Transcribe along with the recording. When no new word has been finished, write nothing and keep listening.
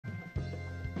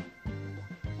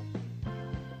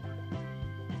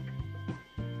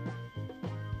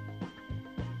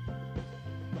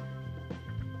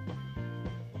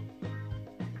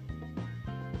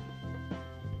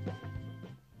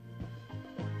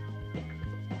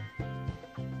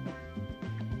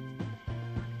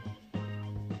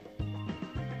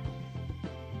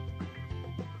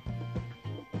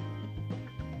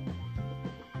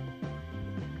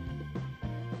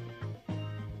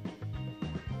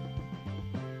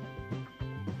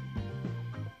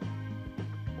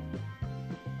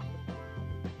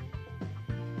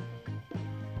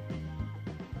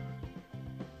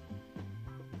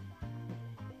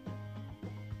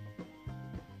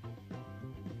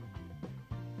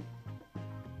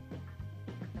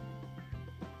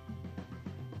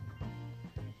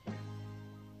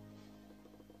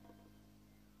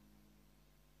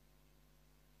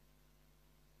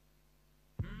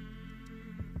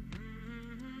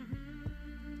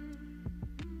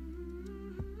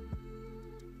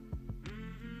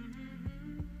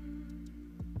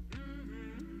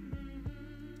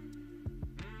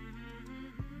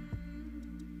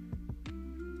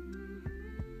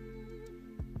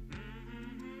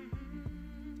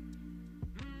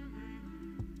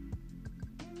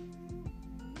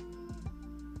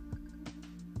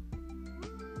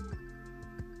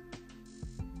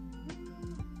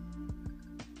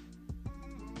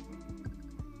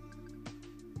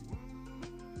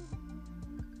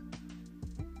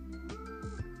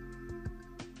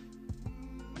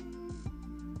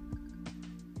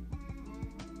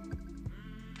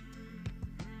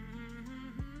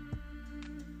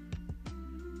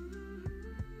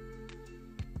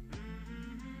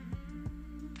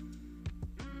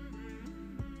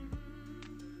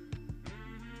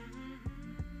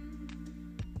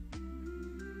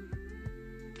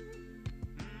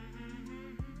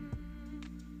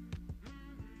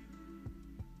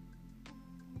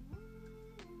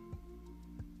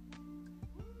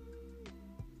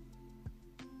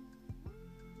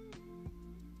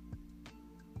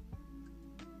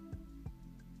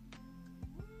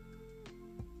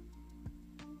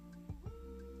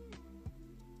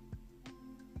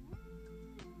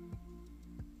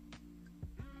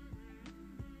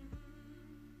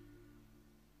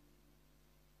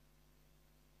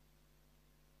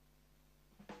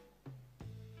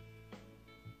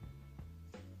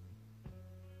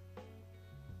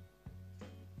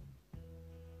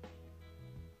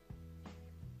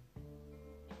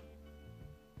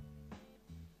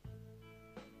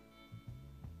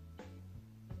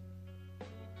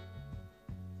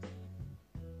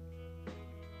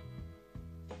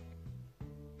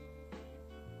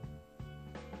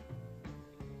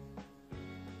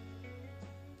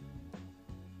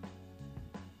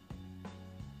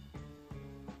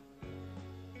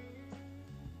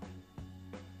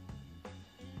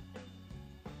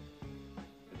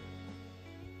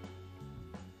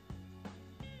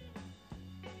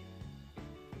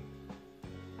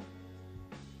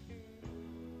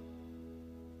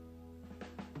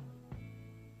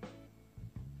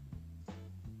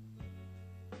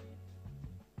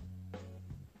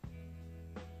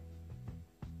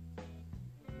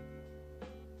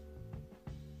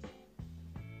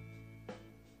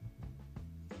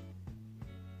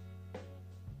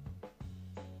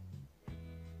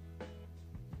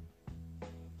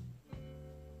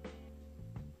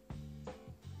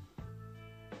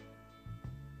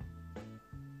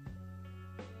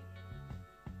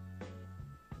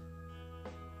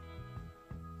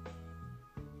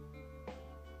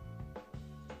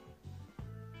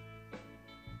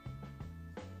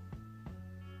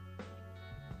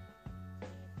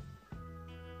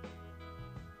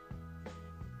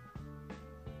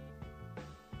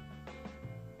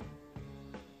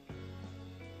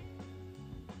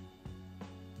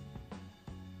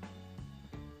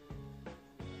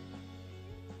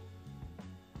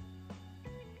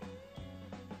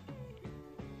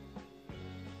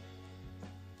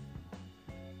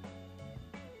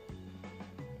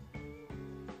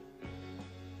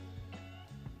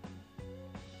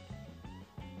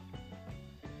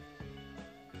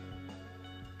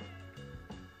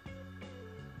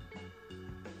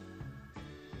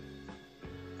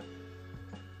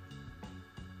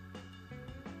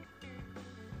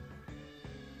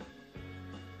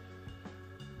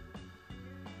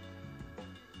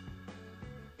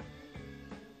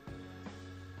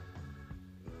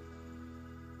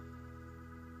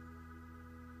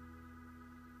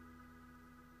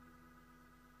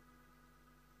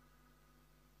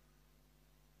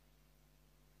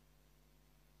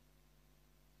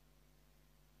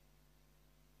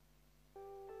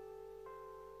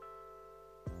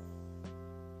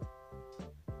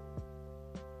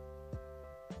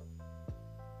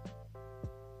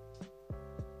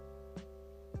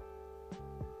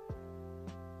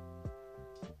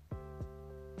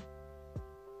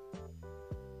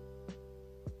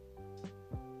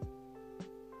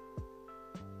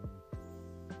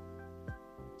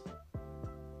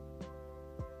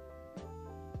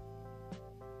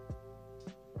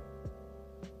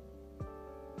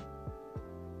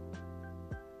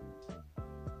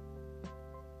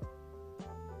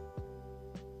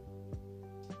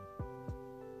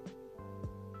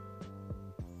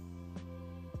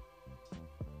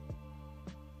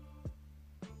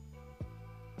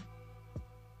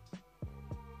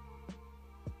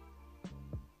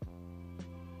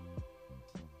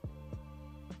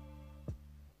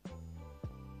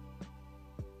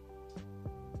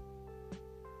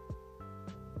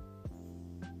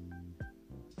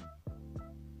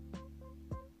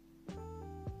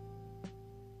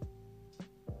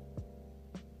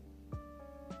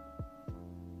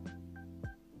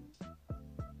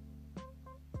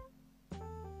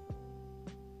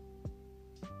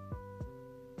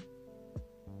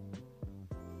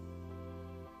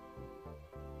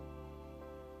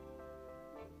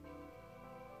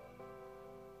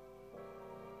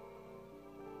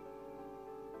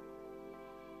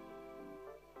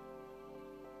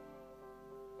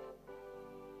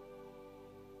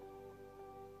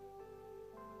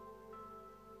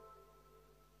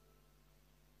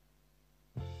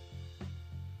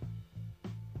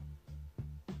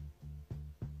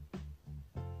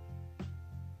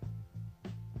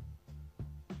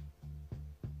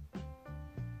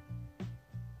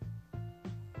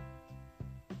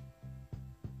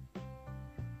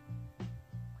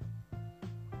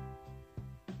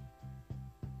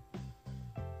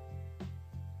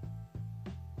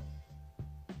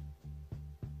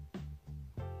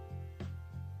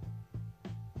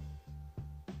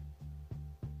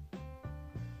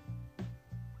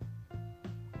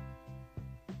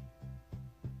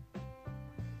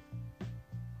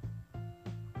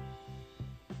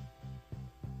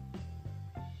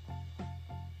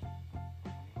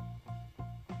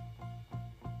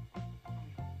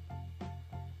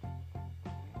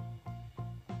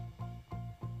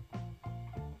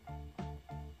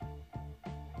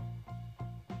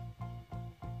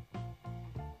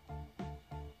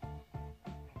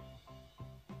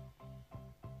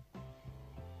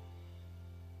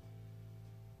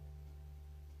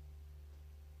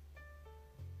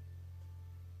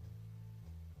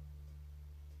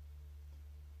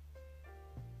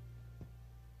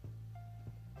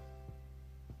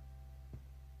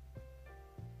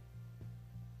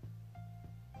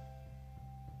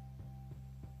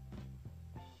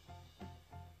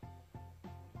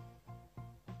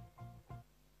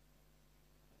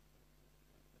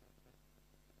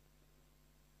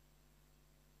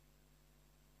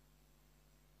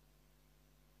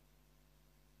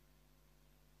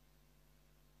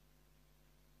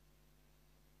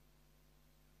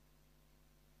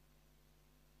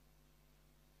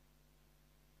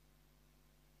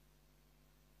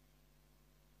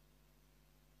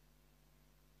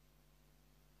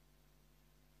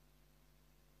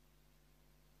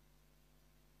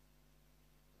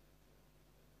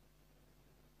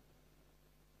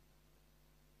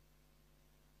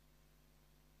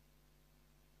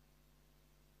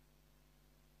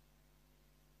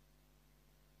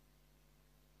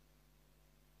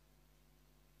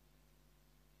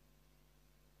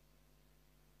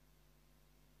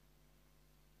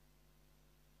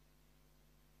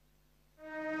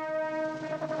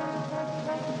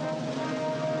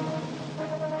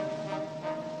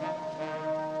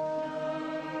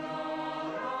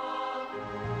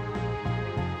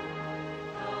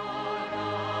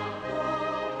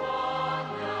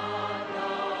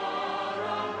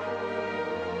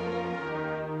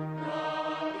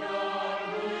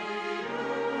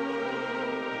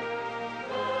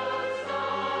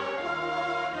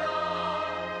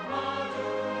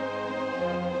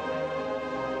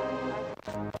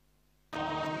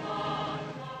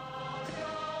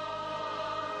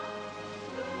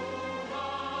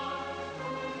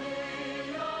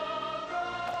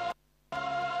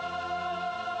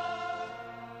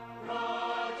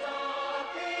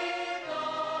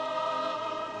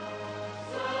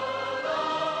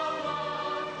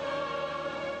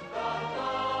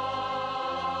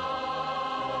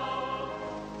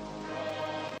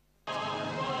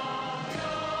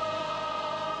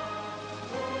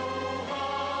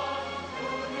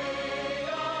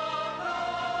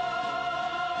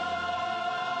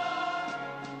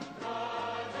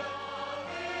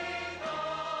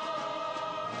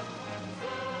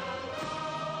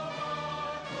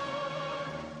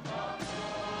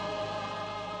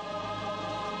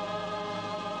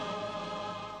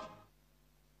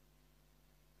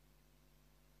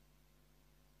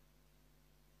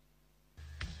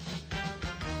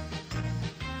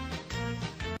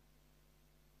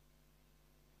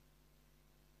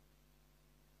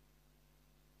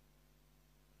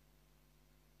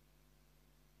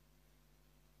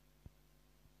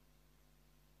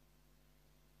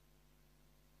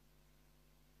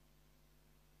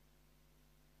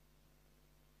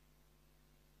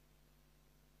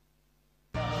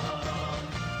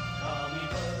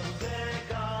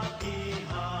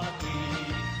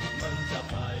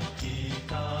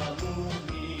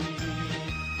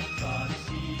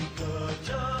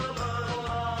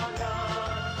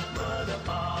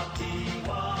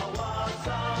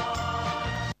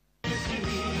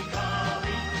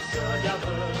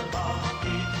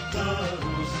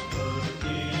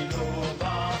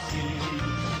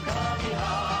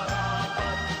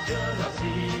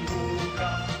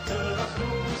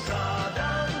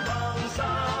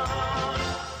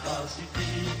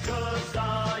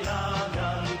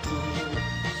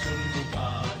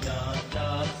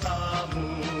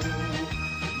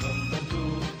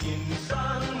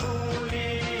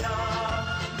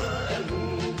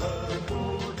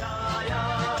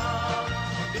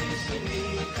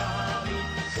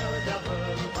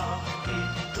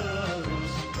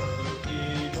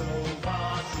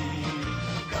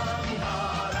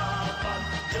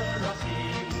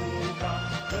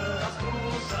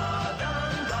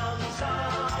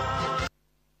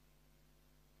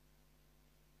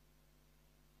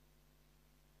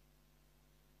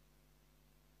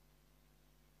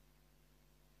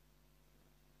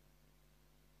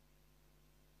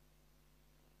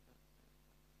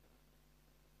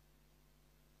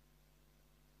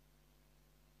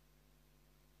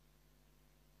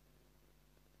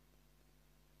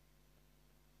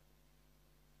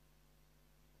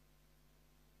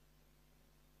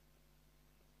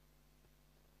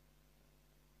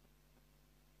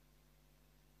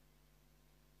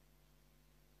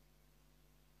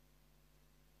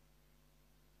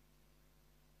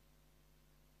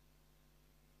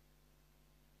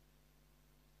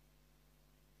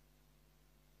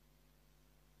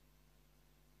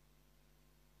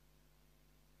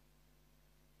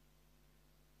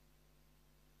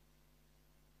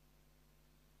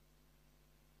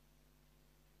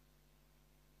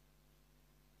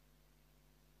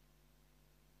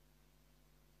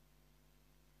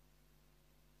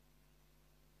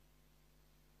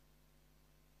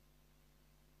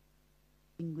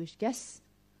distinguished guests,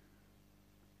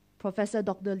 Professor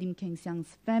Dr. Lim Kheng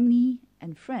Seang's family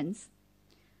and friends,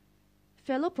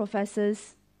 fellow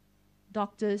professors,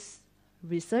 doctors,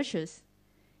 researchers,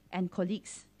 and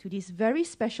colleagues to this very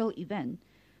special event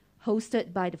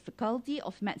hosted by the Faculty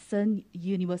of Medicine,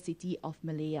 University of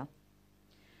Malaya.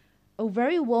 A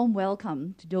very warm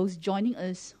welcome to those joining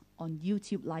us on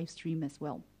YouTube live stream as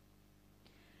well.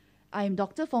 I am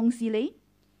Dr. Fong Silei,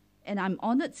 and I'm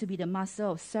honored to be the Master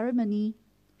of Ceremony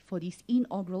for this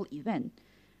inaugural event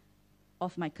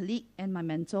of my colleague and my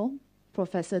mentor,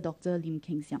 Professor Dr. Lim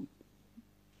Kheng Seang.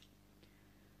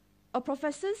 A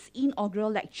professor's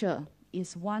inaugural lecture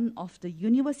is one of the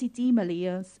University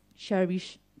Malaya's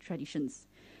cherished traditions.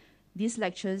 These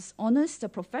lectures honors the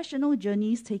professional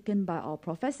journeys taken by our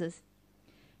professors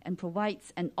and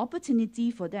provides an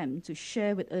opportunity for them to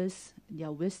share with us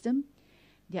their wisdom,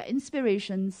 their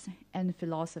inspirations, and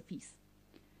philosophies.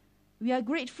 We are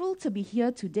grateful to be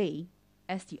here today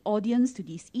as the audience to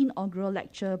this inaugural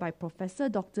lecture by Professor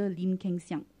Dr. Lim Kheng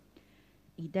Seang,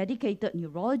 a dedicated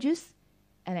neurologist,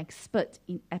 an expert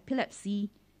in epilepsy,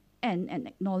 and an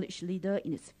acknowledged leader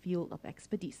in its field of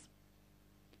expertise.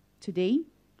 Today,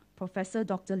 Professor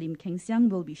Dr. Lim Kheng Seang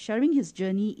will be sharing his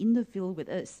journey in the field with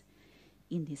us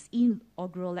in this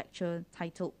inaugural lecture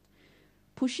titled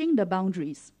Pushing the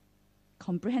Boundaries,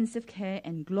 Comprehensive Care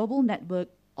and Global Network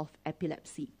of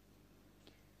Epilepsy.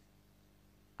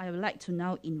 I would like to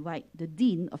now invite the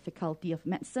Dean of Faculty of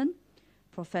Medicine,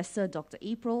 Professor Dr.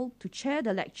 April, to chair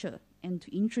the lecture and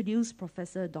to introduce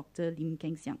Professor Dr. Lim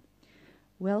Kheng Seang.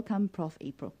 Welcome, Prof.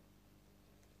 April.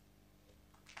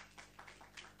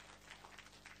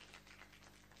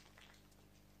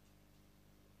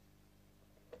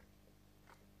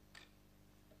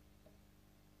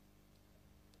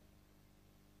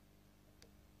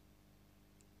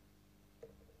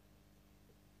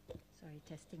 Sorry,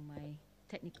 testing my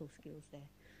technical skills there.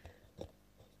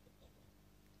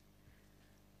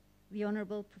 The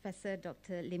Honorable Professor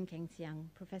Dr. Lim Kheng Seang,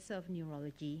 Professor of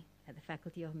Neurology at the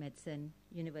Faculty of Medicine,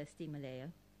 University Malaya.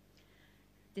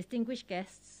 Distinguished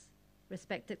guests,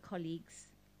 respected colleagues,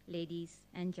 ladies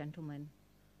and gentlemen,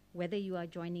 whether you are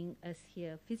joining us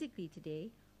here physically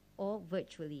today or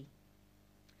virtually.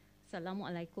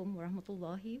 Assalamualaikum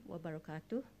warahmatullahi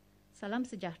wabarakatuh. Salam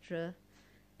sejahtera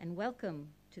and welcome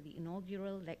to the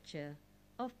inaugural lecture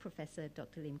of Professor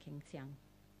Dr. Lim Kheng Seang.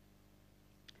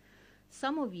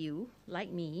 Some of you,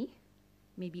 like me,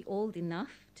 may be old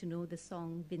enough to know the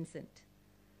song Vincent,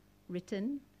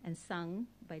 written and sung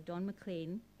by Don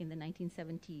McLean in the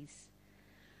 1970s.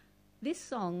 This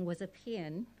song was a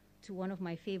paean to one of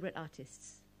my favorite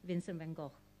artists, Vincent van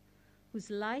Gogh,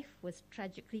 whose life was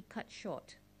tragically cut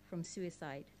short from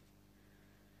suicide.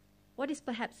 What is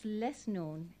perhaps less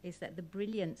known is that the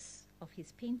brilliance of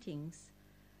his paintings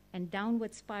and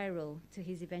downward spiral to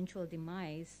his eventual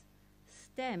demise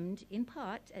stemmed, in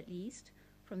part at least,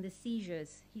 from the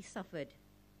seizures he suffered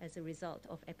as a result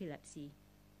of epilepsy.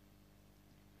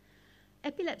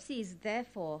 Epilepsy is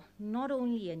therefore not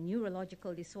only a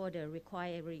neurological disorder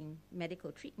requiring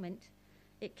medical treatment,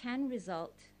 it can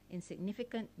result in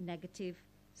significant negative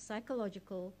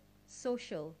psychological,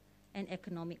 social, and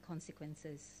economic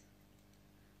consequences.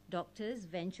 Doctors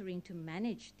venturing to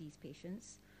manage these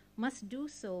patients must do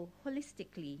so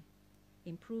holistically,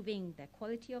 improving their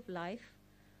quality of life,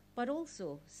 but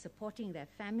also supporting their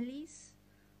families,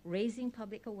 raising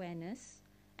public awareness,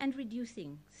 and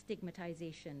reducing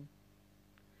stigmatization.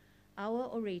 Our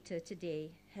orator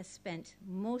today has spent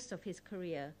most of his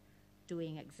career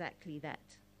doing exactly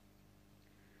that.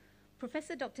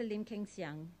 Professor Dr. Lim Kheng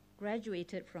Seang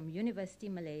graduated from University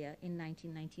Malaya in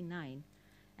 1999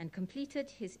 and completed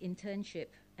his internship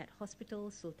at Hospital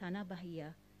Sultanah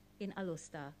Bahia in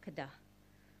Alostar, Kedah,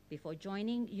 before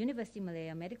joining University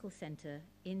Malaya Medical Center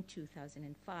in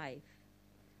 2005.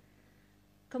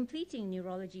 Completing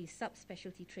neurology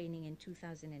subspecialty training in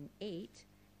 2008,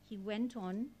 he went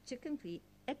on to complete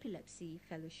epilepsy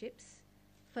fellowships,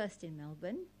 first in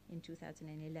Melbourne in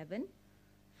 2011,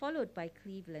 followed by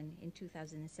Cleveland in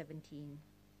 2017.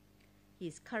 He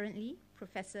is currently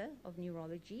Professor of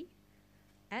Neurology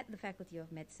at the Faculty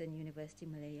of Medicine, University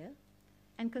Malaya,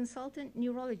 and consultant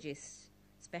neurologist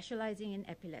specializing in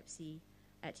epilepsy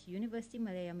at University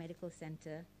Malaya Medical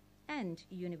Center and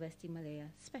University Malaya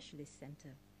Specialist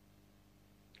Center.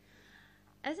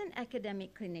 As an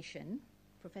academic clinician,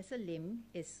 Professor Lim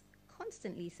is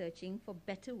constantly searching for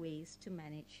better ways to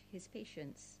manage his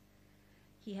patients.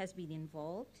 He has been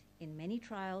involved in many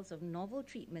trials of novel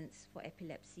treatments for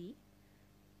epilepsy,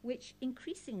 which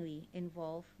increasingly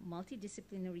involve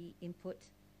multidisciplinary input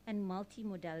and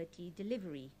multimodality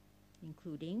delivery,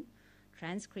 including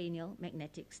transcranial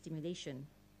magnetic stimulation.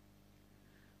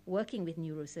 Working with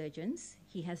neurosurgeons,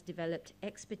 he has developed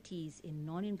expertise in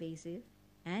non-invasive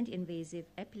and invasive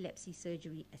epilepsy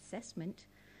surgery assessment,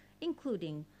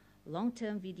 including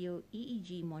long-term video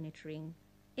EEG monitoring,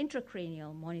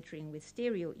 intracranial monitoring with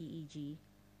stereo EEG,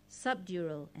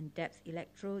 subdural and depth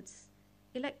electrodes,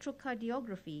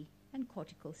 electrocardiography, and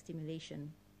cortical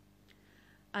stimulation.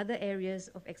 Other areas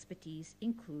of expertise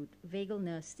include vagal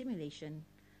nerve stimulation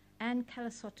and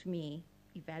callosotomy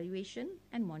evaluation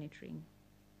and monitoring.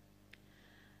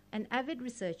 An avid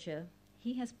researcher,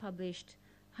 he has published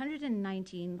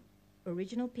 119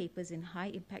 original papers in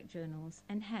high-impact journals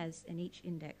and has an H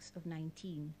index of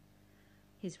 19.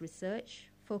 His research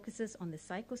focuses on the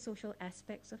psychosocial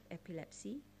aspects of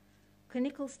epilepsy,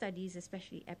 clinical studies,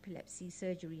 especially epilepsy,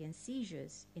 surgery, and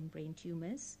seizures in brain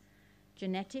tumors,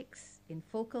 genetics in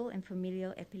focal and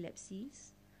familial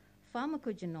epilepsies,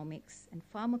 pharmacogenomics and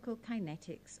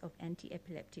pharmacokinetics of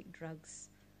anti-epileptic drugs,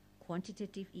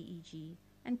 quantitative EEG,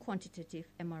 and quantitative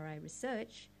MRI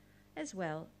research, as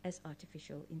well as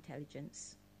artificial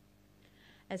intelligence.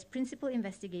 As principal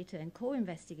investigator and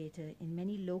co-investigator in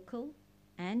many local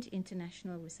and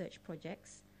international research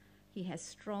projects, he has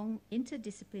strong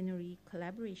interdisciplinary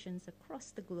collaborations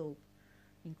across the globe,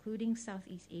 including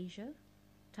Southeast Asia,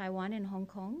 Taiwan and Hong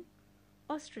Kong,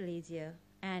 Australasia,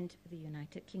 and the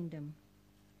United Kingdom.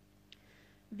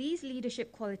 These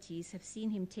leadership qualities have seen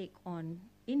him take on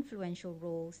influential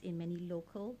roles in many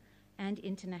local and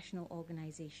international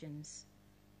organizations.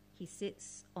 He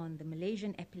sits on the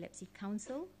Malaysian Epilepsy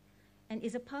Council and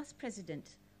is a past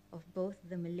president of both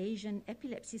the Malaysian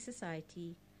Epilepsy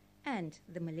Society and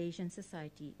the Malaysian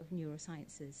Society of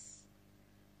Neurosciences.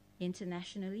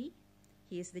 Internationally,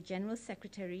 he is the General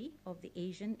Secretary of the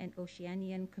Asian and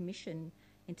Oceanian Commission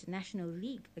International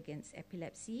League Against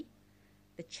Epilepsy,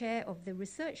 the Chair of the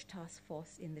Research Task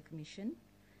Force in the Commission,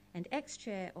 and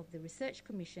ex-chair of the Research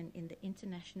Commission in the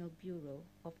International Bureau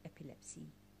of Epilepsy.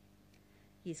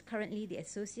 He is currently the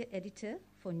Associate Editor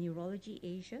for Neurology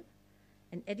Asia,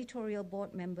 an editorial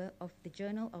board member of the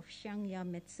Journal of Seang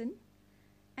Medicine,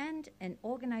 and an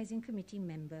organizing committee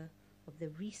member of the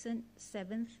recent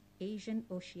 7th Asian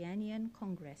Oceanian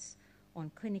Congress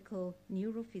on Clinical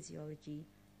Neurophysiology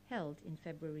held in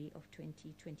February of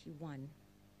 2021.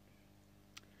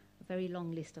 A very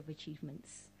long list of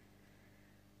achievements.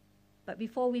 But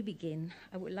before we begin,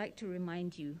 I would like to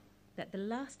remind you that the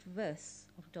last verse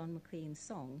of Don McLean's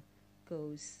song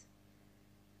goes,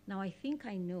 "Now I think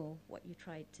I know what you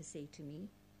tried to say to me,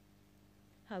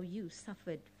 how you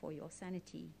suffered for your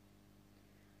sanity,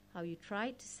 how you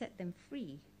tried to set them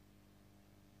free.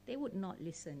 They would not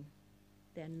listen.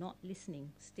 They're not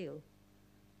listening still.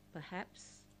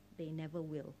 Perhaps they never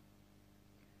will."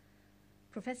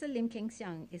 Professor Lim Keng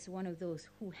Siang is one of those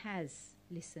who has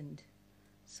listened.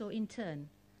 So in turn,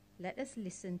 let us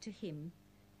listen to him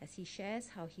as he shares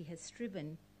how he has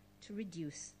striven to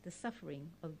reduce the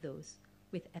suffering of those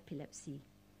with epilepsy.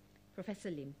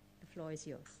 Professor Lim, the floor is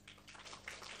yours.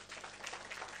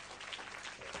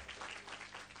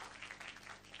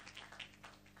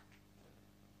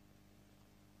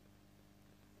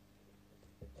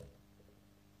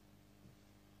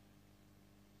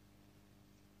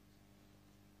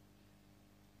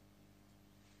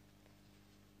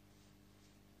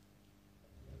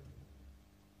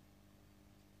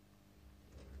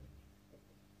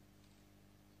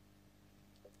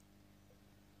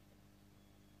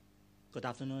 Good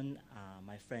afternoon,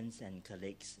 my friends and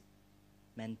colleagues,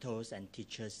 mentors and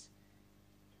teachers,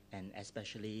 and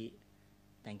especially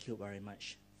thank you very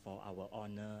much for our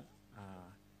honor,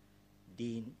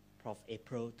 Dean Prof.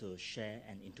 April, to share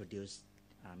and introduce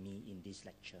me in this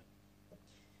lecture.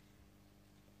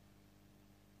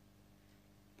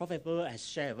 Prof. April has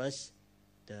shared with us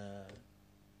the,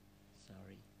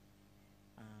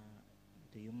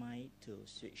 do you mind to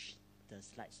switch the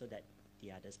slides so that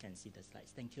the others can see the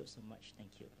slides? Thank you so much.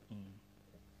 Thank you.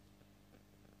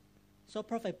 So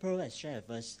Prof. April has shared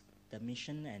with us the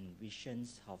mission and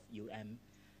visions of UM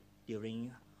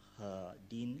during her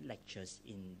Dean lectures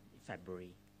in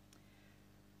February.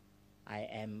 I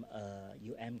am a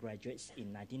UM graduate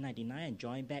in 1999 and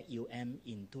joined back UM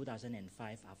in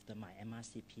 2005 after my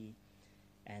MRCP.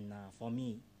 And for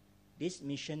me, these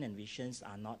mission and visions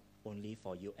are not only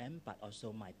for UM, but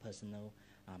also my personal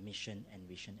mission and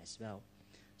vision as well.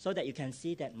 So that you can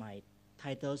see that my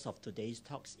titles of today's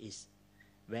talks is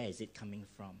Where is it coming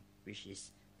from, which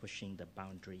is pushing the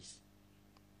boundaries.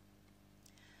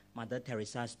 Mother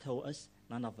Teresa told us,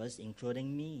 none of us,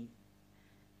 including me,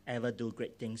 ever do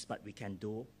great things, but we can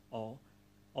do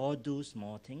all do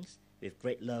small things with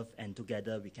great love, and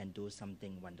together we can do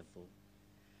something wonderful.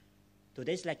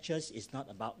 Today's lectures is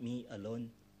not about me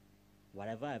alone.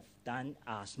 Whatever I've done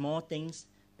are small things,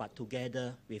 but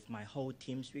together with my whole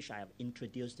teams, which I have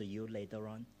introduced to you later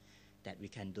on, that we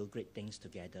can do great things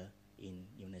together in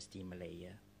University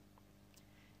Malaya.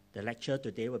 The lecture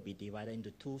today will be divided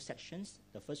into two sections.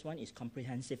 The first one is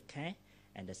comprehensive care,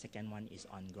 and the second one is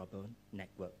on global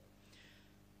network.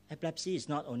 Epilepsy is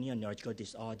not only a neurological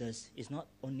disorder, it's not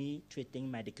only treating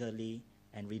medically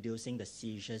and reducing the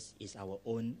seizures is our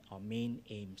main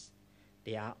aims.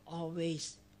 There are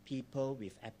always people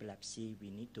with epilepsy. We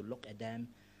need to look at them,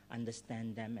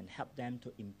 understand them, and help them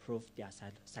to improve their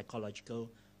psychological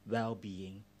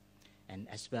well-being, and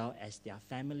as well as their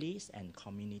families and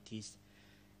communities.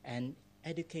 And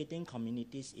educating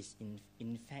communities is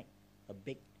in fact a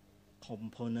big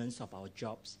component of our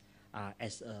jobs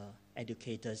as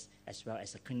educators as well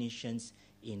as clinicians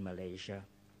in Malaysia.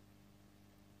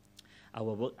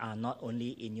 Our work are not only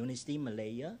in University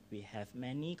Malaya, we have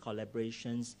many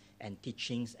collaborations and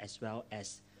teachings as well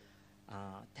as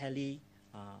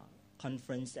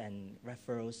conference and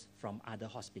referrals from other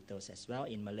hospitals as well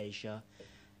in Malaysia,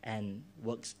 and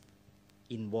works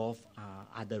involve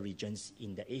other regions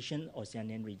in the Asian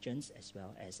Oceanian regions as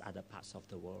well as other parts of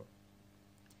the world.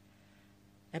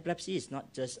 Epilepsy is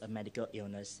not just a medical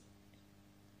illness.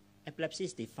 Epilepsy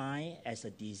is defined as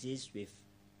a disease with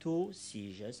 2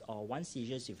 seizures or 1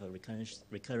 seizure with a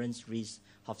recurrence risk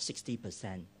of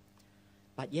 60%.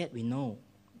 But yet we know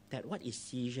that what is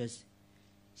seizures?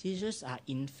 Seizures are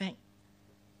in fact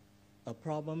a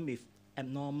problem with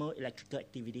abnormal electrical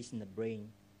activities in the brain,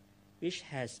 which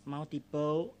has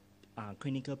multiple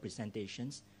clinical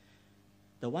presentations.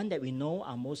 The one that we know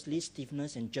are mostly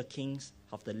stiffness and jerkings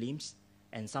of the limbs,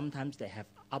 and sometimes they have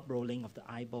uprolling of the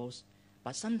eyeballs.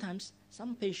 But sometimes,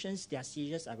 some patients, their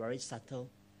seizures are very subtle.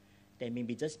 They may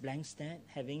be just blank stare,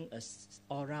 having an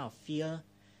aura of fear,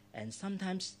 and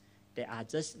sometimes they are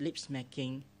just lip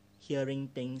smacking, hearing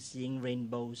things, seeing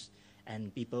rainbows,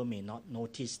 and people may not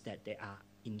notice that they are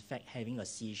in fact having a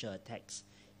seizure attacks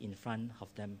in front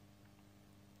of them.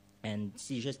 And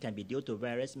seizures can be due to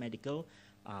various medical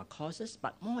causes,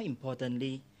 but more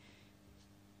importantly,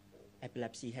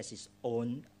 epilepsy has its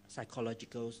own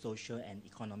psychological, social, and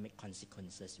economic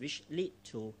consequences, which lead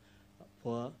to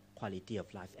poor quality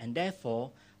of life. And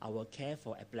therefore, our care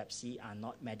for epilepsy are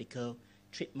not medical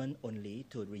treatment only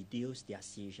to reduce their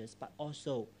seizures, but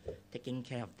also taking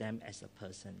care of them as a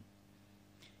person.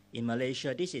 In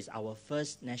Malaysia, this is our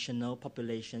first national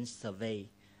population survey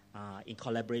in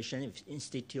collaboration with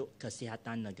Institute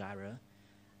Kesihatan Negara,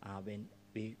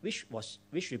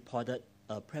 which reported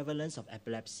a prevalence of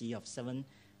epilepsy of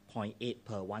 7.8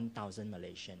 per 1,000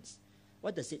 Malaysians.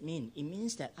 What does it mean? It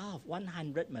means that out of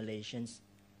 100 Malaysians,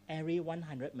 every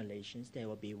 100 Malaysians, there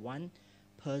will be one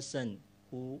person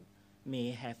who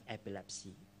may have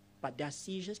epilepsy. But their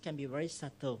seizures can be very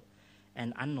subtle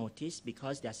and unnoticed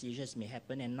because their seizures may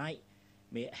happen at night,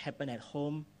 may happen at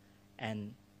home,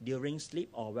 and during sleep,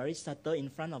 or very subtle in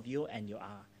front of you, and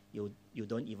you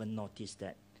don't even notice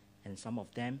that. And some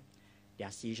of them, their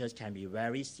seizures can be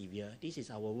very severe. This is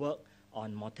our work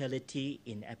on mortality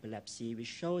in epilepsy. We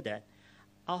show that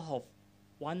out of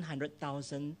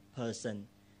 100,000 persons,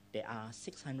 there are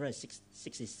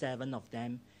 667 of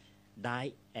them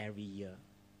die every year.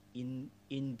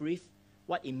 In brief,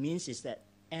 what it means is that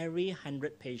every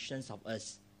 100 patients of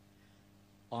us,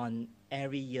 on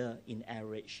every year in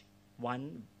average,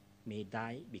 one may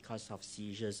die because of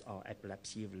seizures or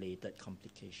epilepsy-related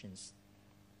complications.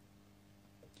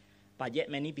 But yet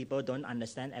many people don't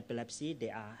understand epilepsy.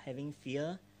 They are having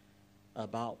fear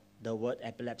about the word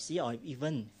epilepsy, or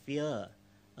even fear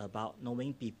about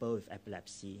knowing people with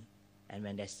epilepsy. And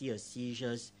when they see a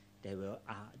seizures, they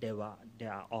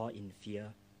are all in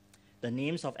fear. The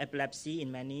names of epilepsy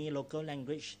in many local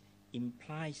language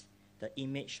implies the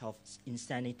image of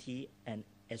insanity and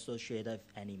associated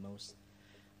animals.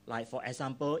 Like for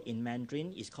example, in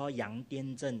Mandarin, it's called Yang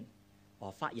Dian Zhen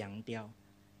or Fa Yang Diao.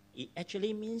 It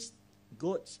actually means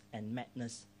goats and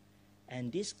madness.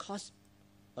 And this causes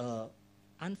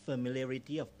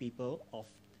unfamiliarity of people.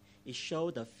 It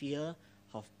shows the fear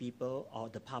of people or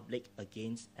the public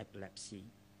against epilepsy.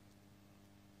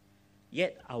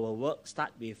 Yet our work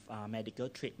starts with medical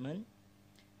treatment,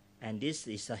 and this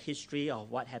is a history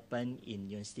of what happened in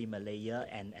University Malaya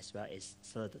and as well as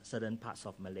certain parts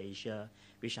of Malaysia,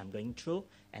 which I'm going through,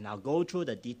 and I'll go through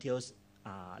the details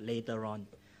later on,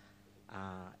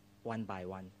 one by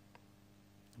one.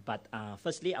 But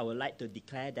firstly, I would like to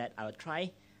declare that I will try,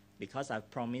 because I've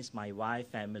promised my wife,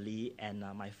 family, and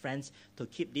my friends to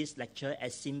keep this lecture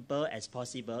as simple as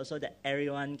possible so that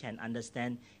everyone can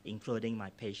understand, including my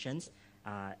patients.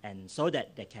 and so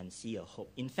that they can see a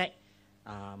hope. In fact,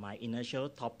 my initial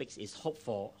topics is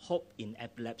hope in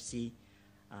epilepsy,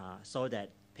 so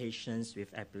that patients with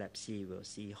epilepsy will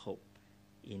see hope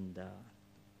in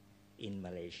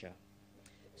Malaysia.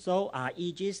 So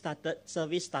EEG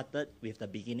service started with the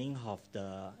beginning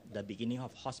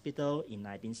of hospital in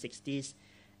 1960s,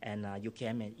 and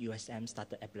UKM and USM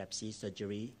started epilepsy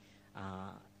surgery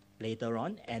later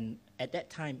on. And at that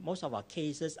time, most of our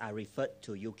cases are referred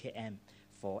to UKM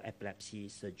for epilepsy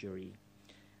surgery.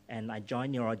 And I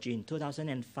joined neurology in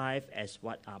 2005, as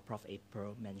what Prof.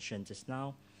 April mentioned just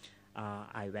now.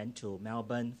 I went to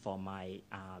Melbourne for my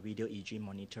video EEG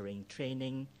monitoring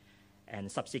training, and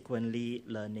subsequently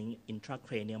learning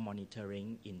intracranial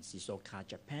monitoring in Shizuoka,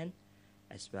 Japan,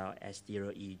 as well as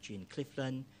stereo EEG in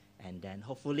Cleveland. And then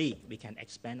hopefully we can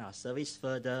expand our service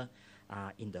further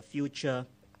in the future,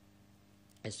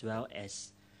 as well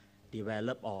as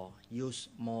develop or use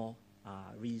more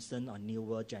recent or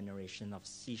newer generation of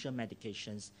seizure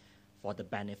medications for the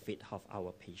benefit of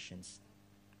our patients.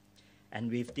 And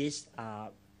with this,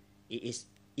 it is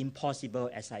impossible,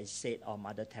 as I said, or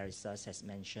Mother Teresa has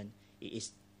mentioned, it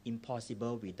is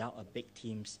impossible without a big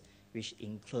teams, which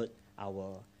include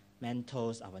our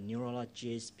mentors, our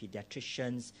neurologists,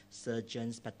 pediatricians,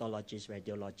 surgeons, pathologists,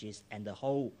 radiologists, and the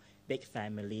whole big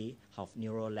family of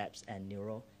neuro labs and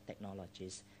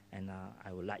neurotechnologists. And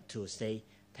I would like to say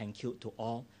thank you to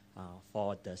all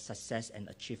for the success and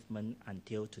achievement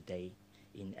until today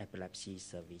in epilepsy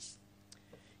service.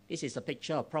 This is a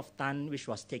picture of Prof. Tan, which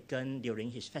was taken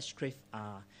during his festive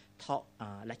talk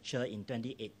lecture in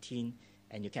 2018,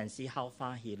 and you can see how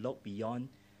far he looked beyond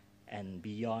and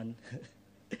beyond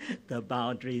the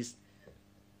boundaries.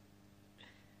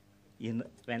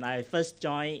 When I first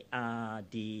joined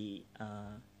the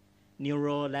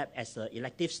neuro lab as an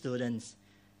elective student,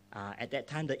 at that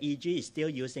time the EEG is still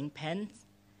using pens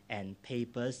and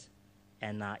papers,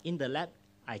 and in the lab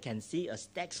I can see a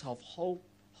whole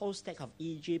stack of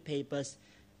EEG papers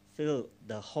fill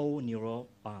the whole neuro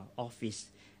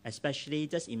office. Especially,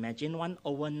 just imagine one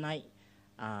overnight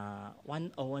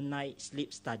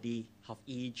sleep study of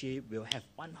EEG will have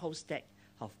one whole stack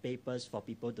of papers for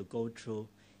people to go through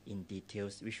in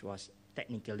details, which was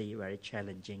technically very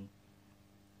challenging.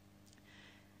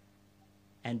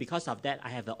 And because of that, I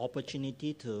have the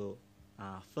opportunity to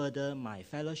further my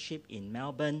fellowship in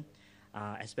Melbourne,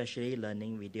 especially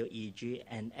learning video EEG.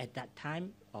 And at that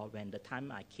time, or when the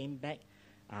time I came back,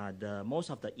 most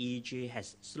of the EEG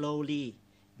has slowly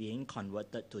being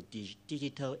converted to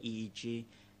digital EEG,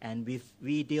 and with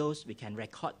videos we can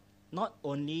record not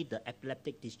only the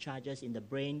epileptic discharges in the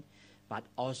brain, but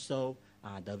also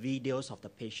the videos of the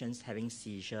patients having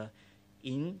seizure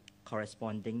in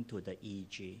corresponding to the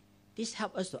EEG. This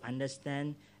helps us to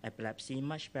understand epilepsy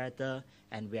much better,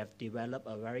 and we have developed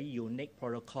a very unique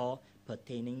protocol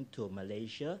pertaining to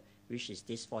Malaysia, which is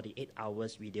this 48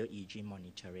 hours video EEG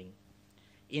monitoring.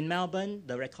 In Melbourne,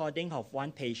 the recording of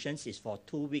one patient is for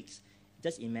 2 weeks.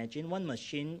 Just imagine one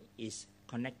machine is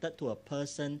connected to a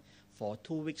person for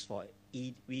 2 weeks for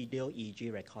video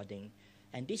EEG recording.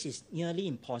 And this is nearly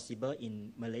impossible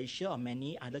in Malaysia or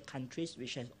many other countries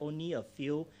which have only a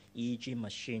few EEG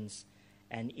machines.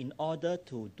 And in order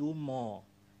to do more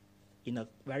in a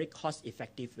very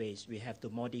cost-effective ways, we have to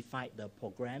modify the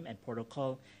program and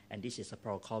protocol, and this is a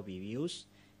protocol we use.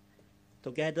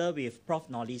 Together with Prof.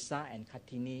 Nolisa and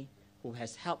Kartini, who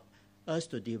has helped us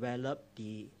to develop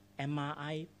the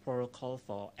MRI protocol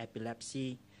for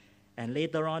epilepsy. And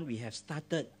later on, we have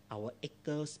started our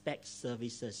ictal spec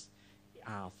services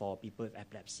for people with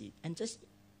epilepsy. And just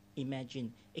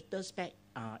imagine, ictal spec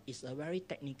is a very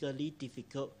technically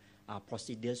difficult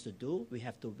procedures to do. We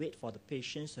have to wait for the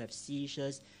patients to have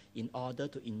seizures in order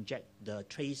to inject the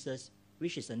traces,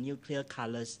 which is a nuclear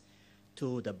colors,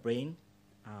 to the brain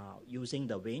using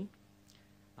the vein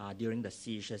during the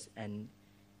seizures. And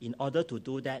in order to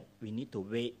do that, we need to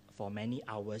wait for many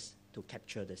hours to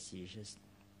capture the seizures.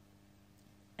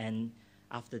 And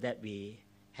after that, we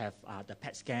have the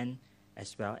PET scan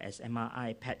as well as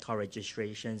MRI PET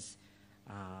co-registrations,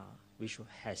 which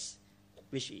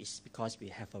is because we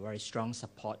have a very strong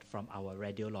support from our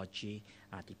radiology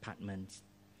department.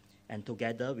 And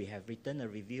together, we have written a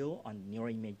review on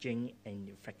neuroimaging and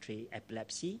refractory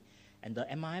epilepsy. And the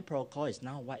MRI protocol is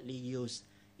now widely used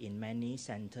in many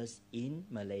centers in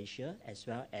Malaysia, as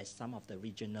well as some of the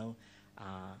regional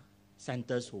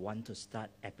centers who want to start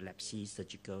epilepsy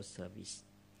surgical service.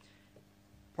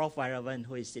 Prof. Vairavan,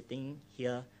 who is sitting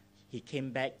here, he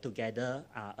came back together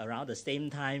around the same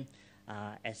time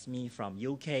as me from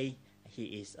UK.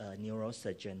 He is a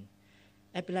neurosurgeon.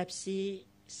 Epilepsy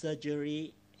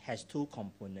surgery has two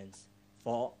components.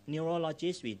 For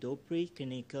neurologists, we do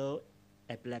preclinical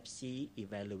epilepsy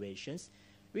evaluations,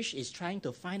 which is trying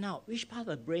to find out which part of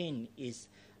the brain is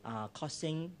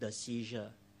causing the seizure.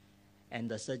 And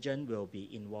the surgeon will be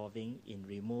involving in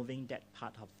removing that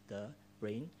part of the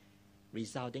brain,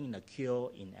 resulting in a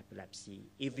cure in epilepsy.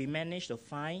 If we manage to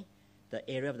find the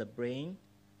area of the brain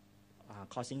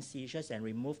causing seizures and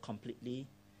remove completely,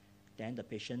 then the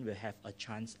patient will have a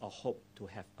chance or hope to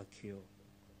have a cure.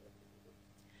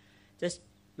 Just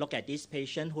look at this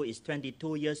patient who is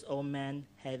 22 years old man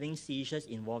having seizures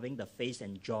involving the face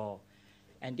and jaw.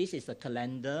 And this is a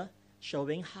calendar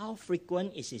showing how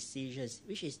frequent is his seizures,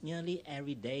 which is nearly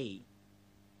every day.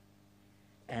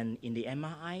 And in the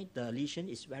MRI, the lesion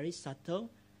is very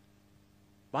subtle,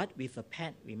 but with a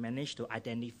PET, we managed to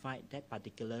identify that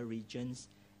particular regions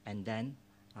and then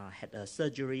had a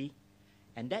surgery.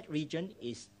 And that region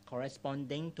is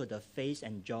corresponding to the face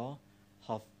and jaw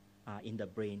of in the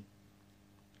brain.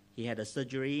 He had a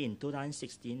surgery in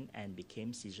 2016 and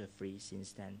became seizure-free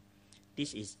since then.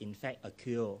 This is in fact a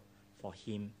cure for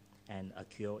him and a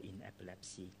cure in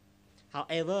epilepsy.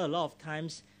 However, a lot of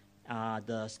times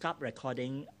the scalp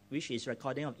recording, which is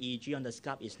recording of EEG on the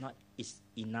scalp, is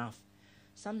enough.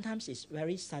 Sometimes it's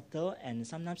very subtle, and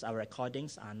sometimes our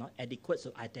recordings are not adequate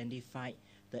to identify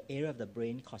the area of the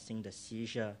brain causing the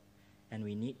seizure, and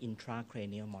we need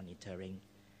intracranial monitoring,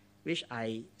 which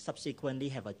I subsequently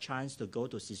have a chance to go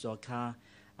to Shizuoka,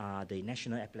 the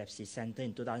National Epilepsy Center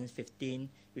in 2015,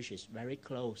 which is very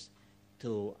close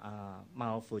to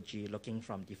Mount Fuji, looking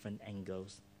from different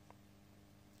angles.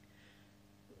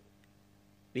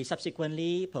 We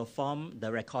subsequently performed the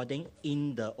recording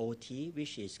in the OT,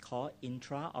 which is called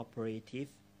intraoperative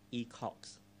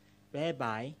ECOGs,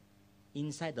 whereby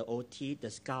inside the OT, the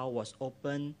skull was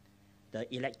open, the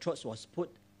electrodes was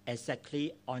put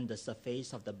exactly on the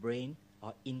surface of the brain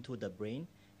or into the brain,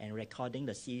 and recording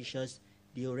the seizures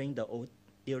during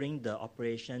the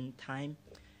operation time,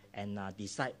 and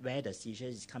decide where the seizure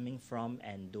is coming from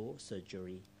and do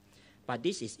surgery. But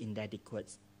this is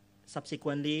inadequate.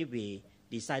 Subsequently, we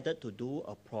decided to do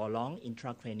a prolonged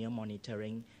intracranial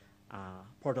monitoring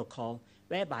protocol,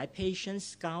 whereby patient's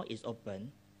skull is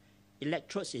open,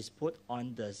 electrodes is put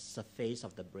on the surface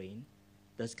of the brain,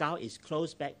 the skull is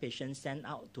closed back, patient sent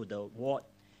out to the ward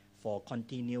for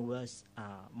continuous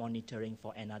monitoring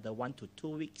for another 1 to 2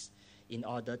 weeks in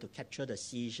order to capture the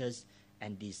seizures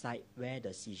and decide where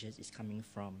the seizures is coming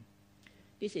from.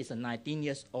 This is a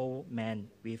 19-year-old man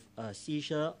with a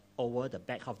seizure over the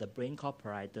back of the brain called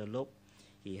parietal lobe.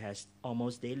 He has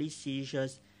almost daily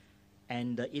seizures,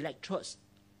 and the electrodes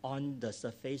on the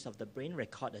surface of the brain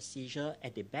record a seizure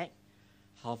at the back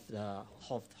of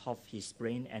his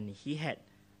brain, and he had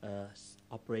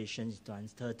operations in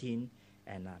 2013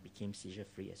 and became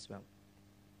seizure-free as well.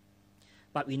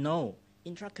 But we know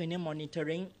intracranial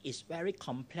monitoring is very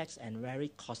complex and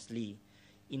very costly.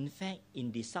 In fact,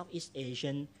 in the Southeast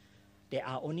Asian, there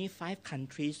are only 5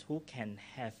 countries who can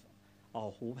have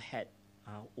or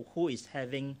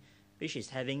which is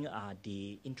having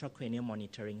the intracranial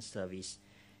monitoring service.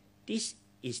 This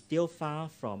is still far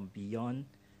from beyond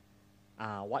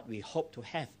what we hope to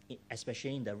have,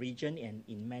 especially in the region and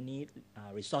in many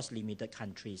resource-limited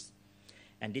countries.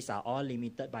 And these are all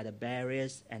limited by the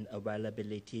barriers and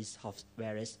availabilities of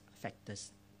various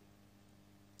factors.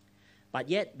 But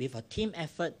yet, with a team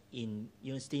effort in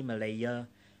University Malaya,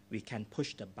 we can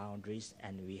push the boundaries,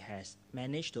 and we have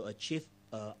managed to achieve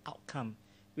an outcome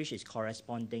which is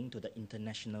corresponding to the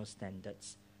international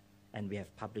standards. And we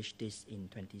have published this in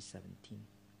 2017.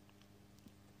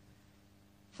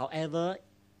 However,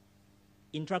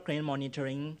 intracranial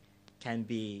monitoring can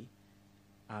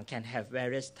have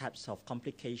various types of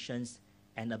complications,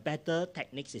 and a better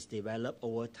techniques is developed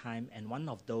over time, and one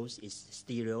of those is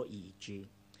stereo EEG.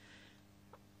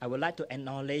 I would like to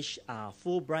acknowledge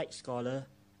Fulbright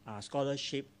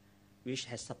scholarship, which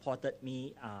has supported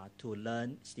me to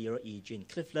learn stereo EEG in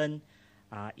Cleveland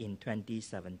in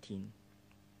 2017.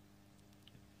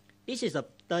 This is a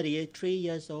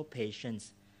 33-year-old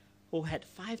patient who had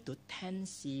 5 to 10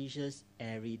 seizures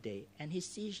every day, and his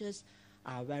seizures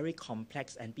are very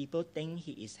complex, and people think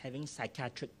he is having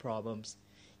psychiatric problems.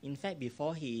 In fact,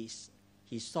 before he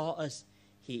saw us,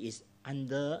 he is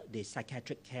under the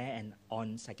psychiatric care and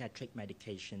on psychiatric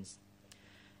medications.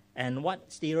 And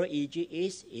what stereo EEG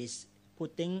is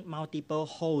putting multiple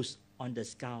holes on the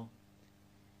skull,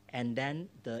 and then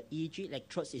the EEG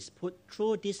electrodes is put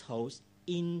through these holes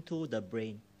into the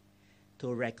brain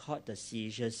to record the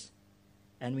seizures.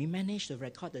 And we managed to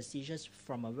record the seizures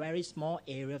from a very small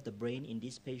area of the brain in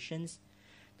these patients.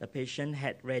 The patient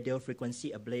had radio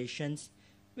frequency ablations,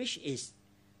 which is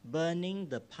burning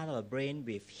the part of the brain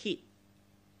with heat,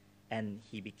 and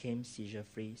he became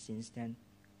seizure-free since then,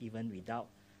 even without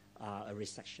a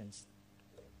resection.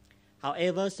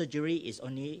 However, surgery is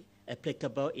only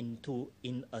applicable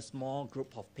in a small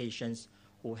group of patients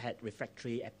who had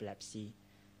refractory epilepsy.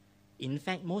 In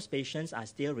fact, most patients are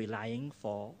still relying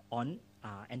on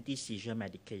anti-seizure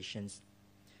medications.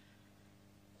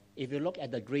 If you look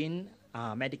at the green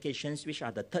medications, which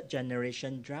are the third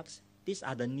generation drugs, these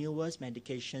are the newest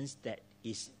medications that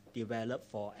is developed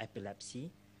for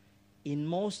epilepsy. In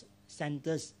most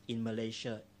centers in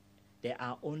Malaysia, there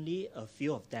are only a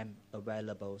few of them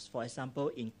available. For example,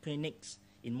 in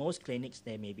most clinics,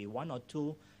 there may be one or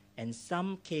two, and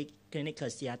some clinical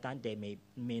Syarahan, there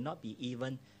may not be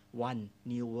even one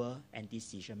newer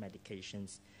anti-seizure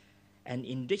medications. And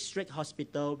in district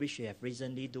hospital, which we have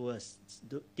recently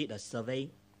did a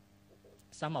survey,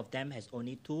 some of them has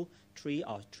only 2, 3,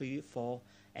 or 4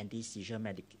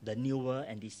 the newer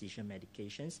anti-seizure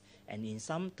medications. And in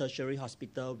some tertiary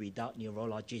hospital without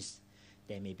neurologists,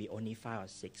 there may be only 5 or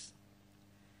 6.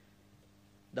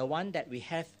 The one that we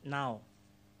have now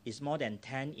is more than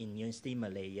 10 in University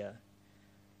Malaya.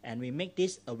 And we make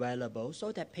this available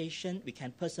so that we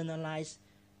can personalize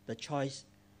the choice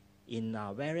in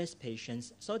various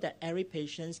patients, so that every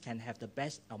patient can have the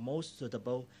best or most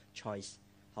suitable choice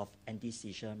of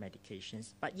anti-seizure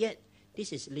medications. But yet,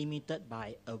 this is limited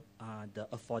by the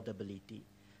affordability.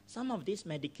 Some of these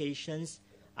medications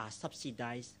are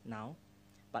subsidized now,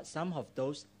 but some of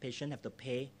those patients have to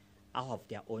pay out of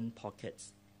their own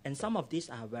pockets. And some of these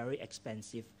are very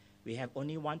expensive. We have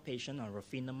only one patient on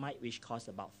refinamide, which costs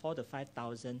about 4,000 to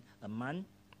 5,000 a month.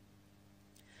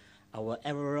 Our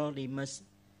everolimus,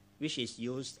 which is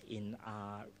used in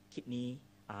kidney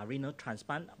renal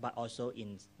transplant, but also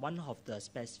in one of the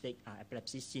specific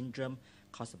epilepsy syndrome,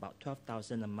 costs about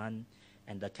 12,000 a month.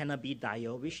 And the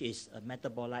cannabidiol, which is a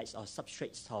metabolite or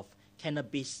substrates of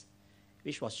cannabis,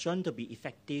 which was shown to be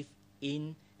effective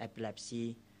in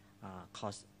epilepsy,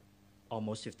 costs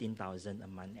almost 15,000 a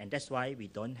month. And that's why we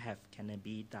don't have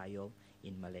cannabidiol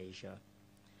in Malaysia.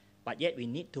 But yet we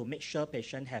need to make sure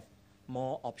patients have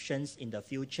more options in the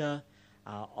future,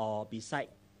 or beside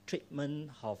treatment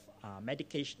of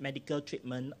medical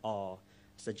treatment or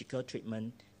surgical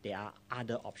treatment, there are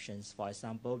other options. For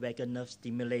example, vagus nerve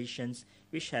stimulations,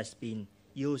 which has been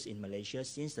used in Malaysia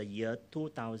since the year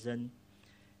 2000.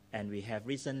 And we have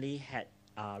recently had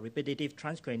repetitive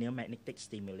transcranial magnetic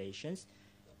stimulations,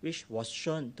 which was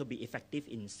shown to be effective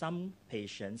in some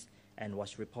patients and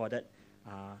was reported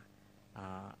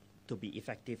to be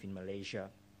effective in Malaysia.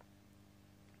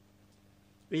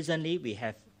 Recently, we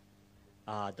have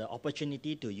the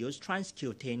opportunity to use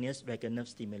transcutaneous vagus nerve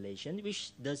stimulation,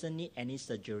 which doesn't need any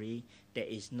surgery. There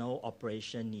is no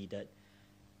operation needed.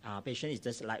 Patient is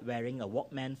just like wearing a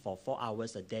Walkman for 4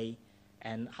 hours a day.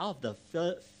 And out of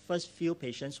the first few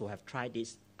patients who have tried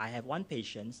this, I have one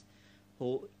patient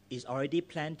who is already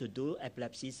planned to do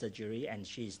epilepsy surgery, and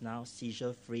she is now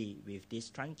seizure-free with this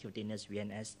transcutaneous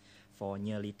VNS for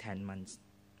nearly 10 months.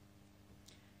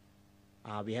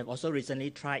 We have also recently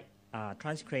tried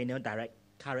transcranial direct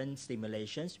current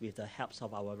stimulations with the help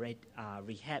of our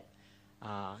rehab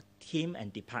team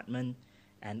and department,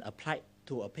 and applied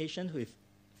to a patient with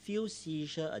few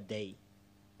seizures a day.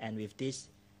 And with this,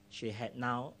 she had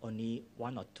now only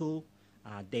 1 or 2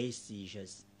 day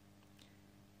seizures.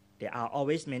 There are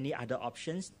always many other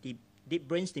options. Deep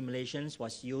brain stimulations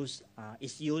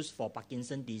is used for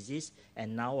Parkinson's disease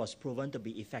and now was proven to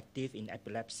be effective in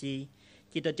epilepsy.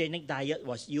 Ketogenic diet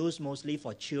was used mostly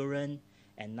for children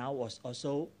and now was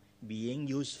also being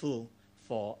useful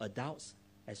for adults,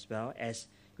 as well as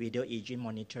video EEG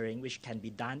monitoring, which can be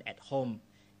done at home,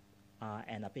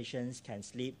 and the patients can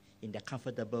sleep in their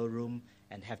comfortable room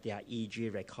and have their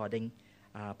EEG recording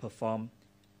performed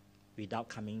without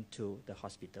coming to the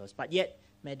hospitals. But yet,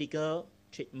 medical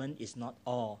treatment is not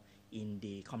all in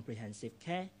the comprehensive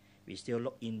care. We still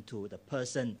look into the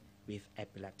person with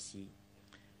epilepsy.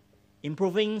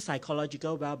 Improving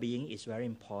psychological well-being is very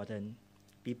important.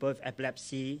 People with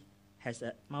epilepsy has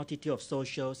a multitude of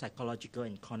social, psychological,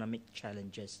 and economic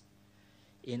challenges.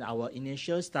 In our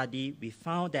initial study, we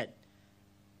found that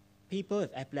people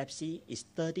with epilepsy is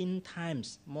 13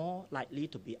 times more likely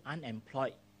to be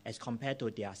unemployed as compared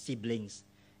to their siblings.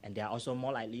 And they are also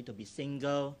more likely to be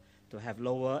single, to have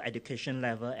lower education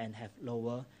level, and have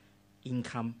lower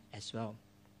income as well.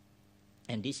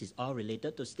 And this is all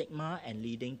related to stigma and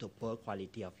leading to poor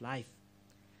quality of life.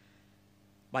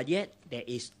 But yet, there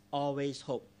is always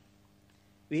hope.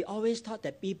 We always thought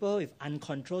that people with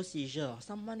uncontrolled seizure,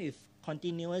 someone with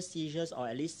continuous seizures or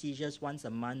at least seizures once a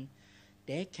month,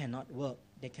 they cannot work.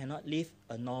 they cannot live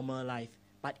a normal life.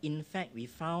 But in fact, we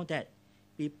found that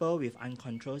people with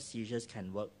uncontrolled seizures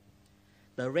can work.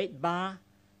 The red bar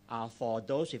are for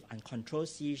those with uncontrolled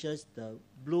seizures. The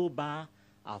blue bar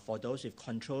are for those with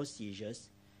controlled seizures.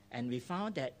 And we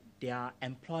found that their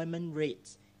employment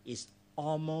rates is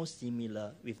almost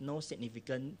similar with no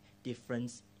significant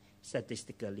difference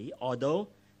statistically, although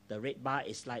the red bar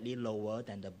is slightly lower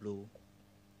than the blue.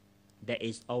 There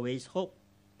is always hope.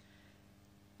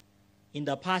 In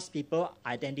the past, people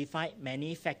identified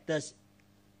many factors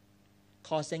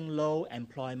causing low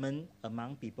employment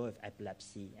among people with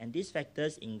epilepsy. And these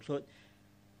factors include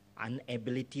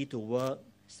inability to work,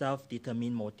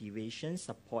 self-determined motivation,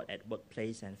 support at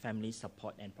workplace, and family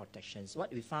support and protections.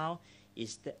 What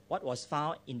was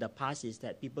found in the past is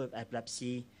that people with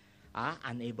epilepsy are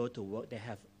unable to work. They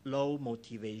have low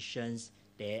motivations.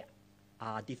 They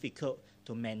are difficult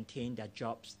to maintain their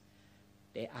jobs.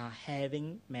 They are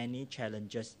having many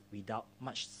challenges without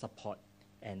much support,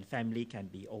 and family can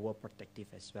be overprotective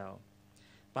as well.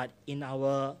 But in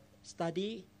our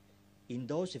study, in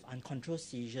those with uncontrolled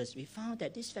seizures, we found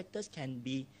that these factors can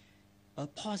be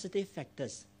positive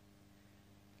factors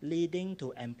leading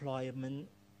to employment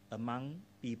among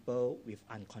people with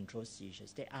uncontrolled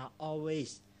seizures. There are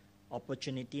always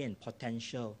opportunity and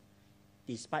potential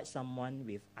despite someone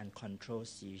with uncontrolled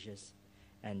seizures.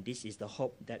 And this is the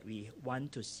hope that we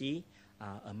want to see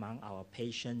among our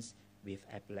patients with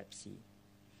epilepsy.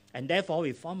 And therefore,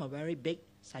 we form a very big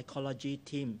psychology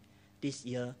team this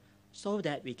year so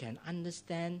that we can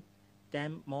understand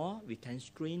them more, we can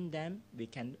screen them, we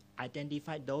can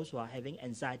identify those who are having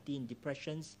anxiety and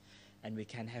depressions, and we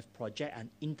can have project and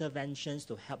interventions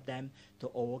to help them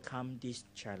to overcome these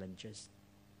challenges.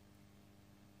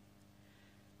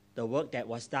 The work that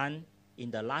was done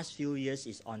in the last few years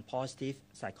is on positive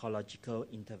psychological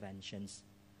interventions.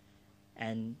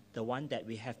 And the one that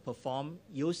we have performed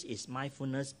is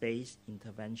mindfulness-based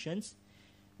interventions,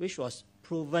 which was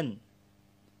proven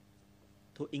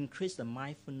to increase the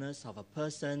mindfulness of a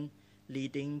person,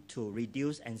 leading to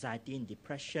reduced anxiety and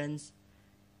depressions,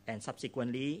 and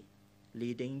subsequently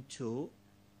leading to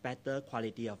better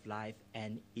quality of life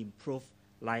and improved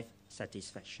life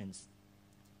satisfactions.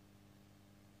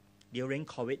 During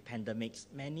COVID pandemics,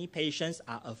 many patients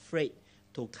are afraid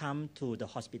to come to the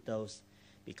hospitals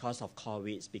because of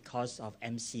COVID, because of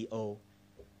MCO.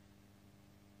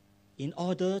 In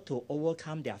order to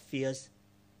overcome their fears,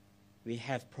 we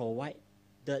have provided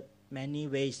many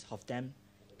ways of them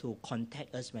to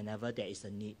contact us whenever there is a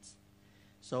need.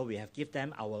 So we have given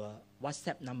them our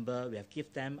WhatsApp number, we have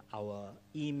given them our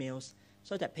emails,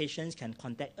 so that patients can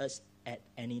contact us at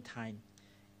any time.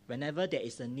 Whenever there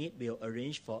is a need, we'll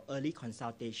arrange for early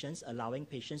consultations, allowing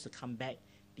patients to come back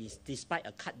despite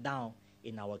a cut down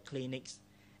in our clinics.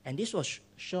 And this was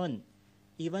shown,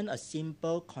 even a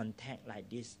simple contact like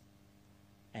this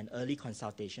and early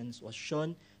consultations was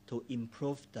shown to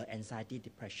improve the anxiety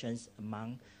depressions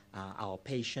among our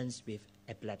patients with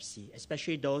epilepsy,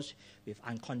 especially those with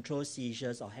uncontrolled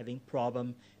seizures or having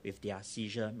problem with their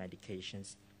seizure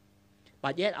medications.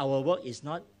 But yet our work is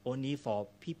not only for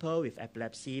people with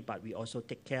epilepsy, but we also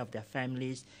take care of their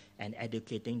families and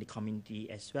educating the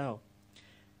community as well.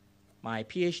 My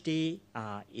PhD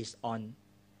is on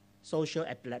social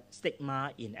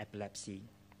stigma in epilepsy.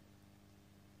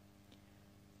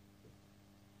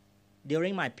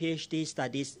 During my PhD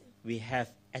studies, we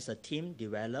have, as a team,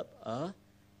 developed a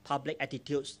public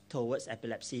attitudes towards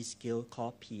epilepsy scale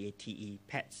called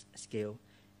PATE scale,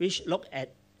 which look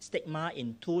at stigma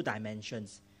in two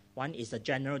dimensions. One is the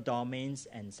general domains,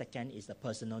 and second is the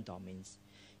personal domains.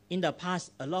 In the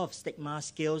past, a lot of stigma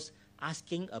scales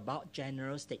asking about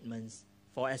general statements.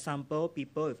 For example,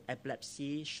 people with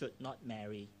epilepsy should not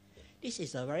marry. This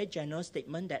is a very general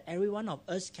statement that every one of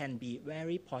us can be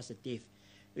very positive.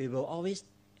 We will always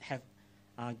have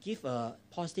give a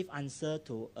positive answer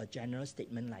to a general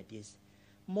statement like this.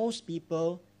 Most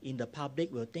people in the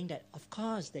public will think that, of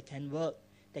course, they can work,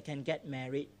 they can get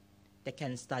married, they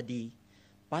can study.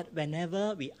 But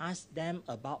whenever we ask them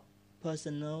about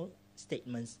personal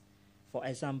statements, for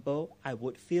example, I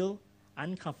would feel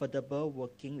uncomfortable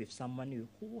working with someone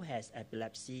who has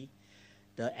epilepsy,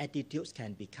 the attitudes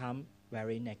can become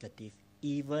very negative,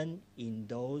 even in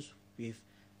those with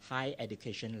high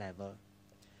education level.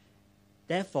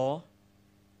 Therefore,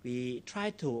 we try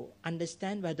to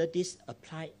understand whether this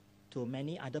applied to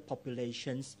many other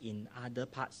populations in other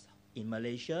parts in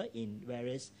Malaysia, in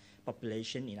various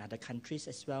populations in other countries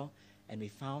as well, and we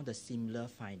found the similar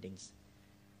findings.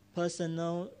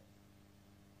 Personal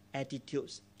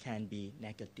attitudes can be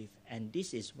negative, and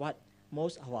this is what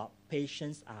most of our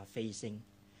patients are facing.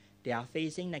 they are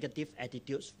facing negative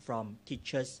attitudes from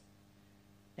teachers,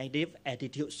 negative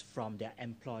attitudes from their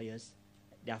employers,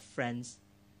 their friends,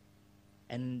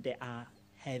 and they are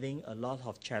having a lot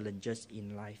of challenges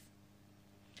in life.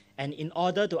 And in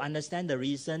order to understand the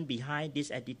reason behind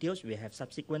these attitudes, we have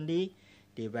subsequently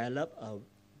developed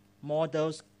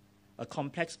a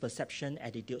complex perception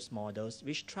attitudes models,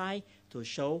 which try to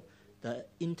show the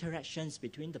interactions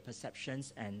between the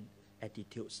perceptions and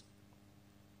attitudes.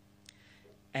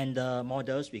 And the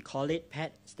models, we call it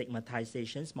PET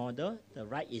stigmatizations model. The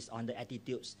right is on the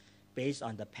attitudes based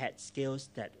on the PET scales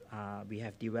that we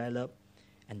have developed,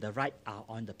 and the right are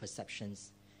on the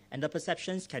perceptions. And the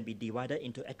perceptions can be divided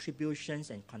into attributions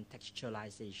and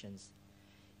contextualizations.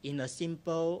 In a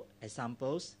simple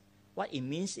examples, what it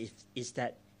means is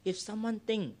that if someone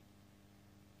thinks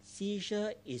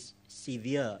seizure is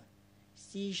severe,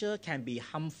 seizure can be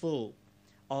harmful,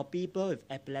 or people with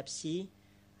epilepsy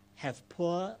have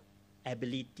poor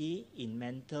ability in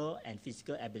mental and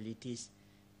physical abilities,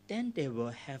 then they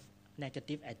will have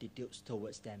negative attitudes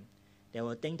towards them. They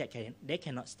will think that they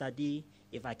cannot study.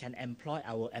 If I can employ,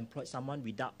 I will employ someone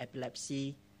without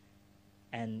epilepsy.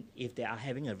 And if they are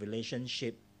having a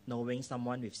relationship, knowing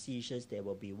someone with seizures, they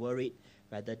will be worried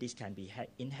whether this can be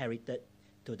inherited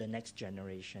to the next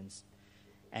generations.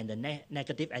 And the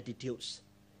negative attitudes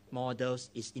models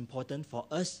is important for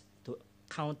us to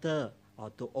counter or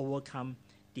to overcome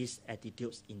these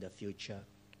attitudes in the future.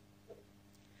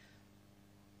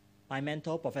 My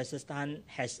mentor, Professor Tan,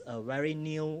 has a very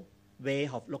new way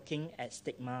of looking at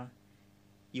stigma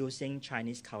using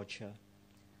Chinese culture.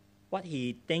 What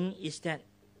he thinks is that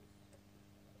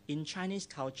in Chinese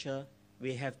culture,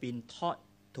 we have been taught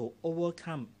to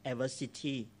overcome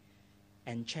adversity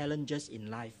and challenges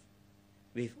in life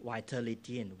with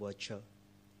vitality and virtue.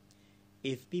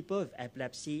 If people with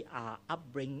epilepsy are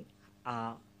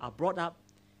brought up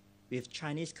with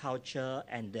Chinese culture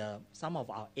and some of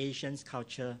our Asian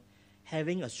culture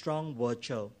having a strong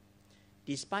virtue,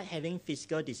 despite having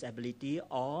physical disability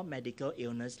or medical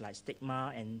illness like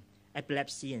stigma and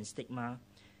epilepsy and stigma,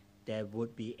 they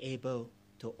would be able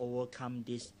to overcome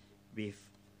this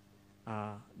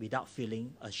without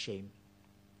feeling ashamed.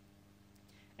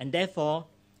 And therefore,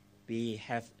 we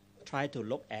have tried to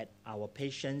look at our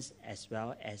patients as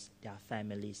well as their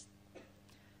families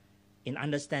in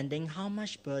understanding how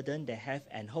much burden they have,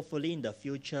 and hopefully in the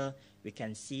future we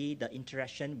can see the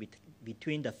interaction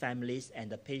between the families and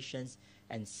the patients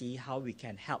and see how we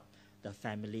can help the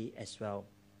family as well.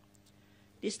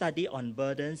 This study on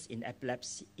burdens in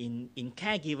epilepsy in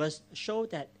caregivers show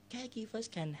that caregivers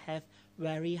can have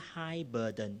very high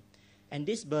burden, and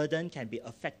this burden can be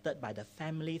affected by the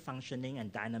family functioning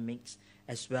and dynamics,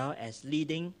 as well as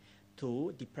leading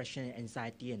to depression,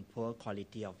 anxiety, and poor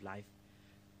quality of life.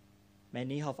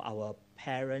 Many of our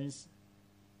parents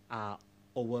are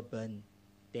overburdened.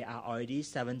 They are already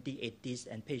 70s, 80s,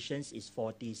 and patients is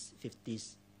 40s,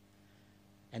 50s.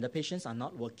 And the patients are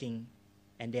not working,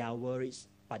 and they are worried,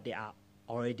 but they are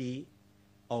already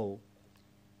old.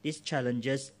 These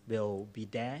challenges will be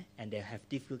there, and they have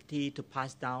difficulty to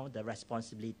pass down the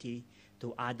responsibility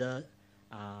to other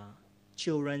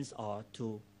children or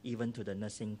even to the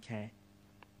nursing care.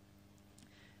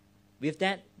 With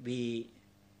that, we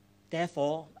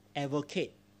therefore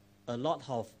advocate a lot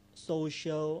of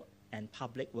social and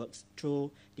public works through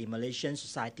the Malaysian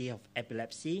Society of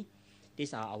Epilepsy.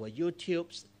 These are our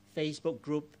YouTube's, Facebook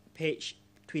group, page,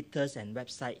 Twitters, and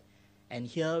website. And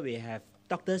here we have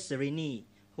Dr. Serini,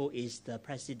 who is the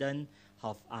president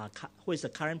of, who is the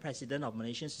current president of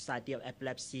Malaysian Society of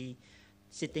Epilepsy,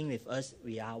 sitting with us.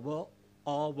 We are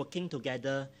all working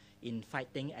together in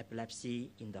fighting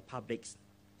epilepsy in the publics.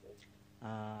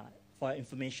 For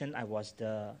information, I was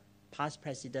the past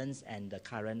presidents and the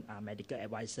current medical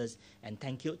advisors, and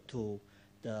thank you to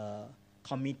the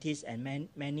committees and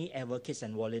many advocates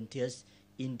and volunteers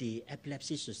in the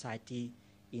Epilepsy Society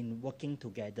in working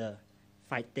together,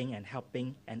 fighting and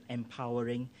helping and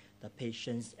empowering the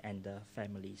patients and the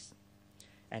families.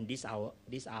 And these are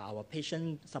our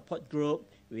patient support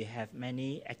group. We have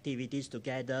many activities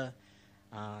together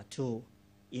to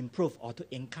improve or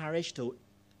to encourage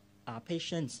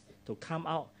patients to come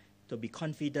out, to be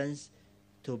confident,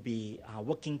 to be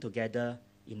working together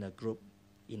in a group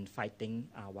in fighting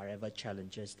whatever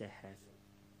challenges they have.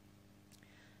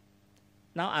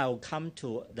 Now I'll come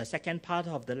to the second part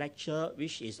of the lecture,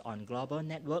 which is on global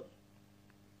network.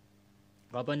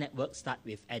 Global network start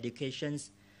with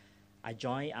educations. I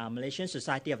joined Malaysian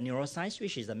Society of Neuroscience,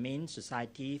 which is the main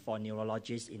society for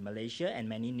neurologists in Malaysia and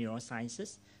many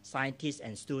neurosciences, scientists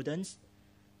and students,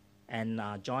 and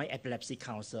joined Epilepsy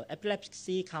Council.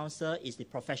 Epilepsy Council is the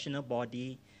professional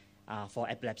body for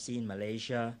epilepsy in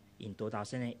Malaysia in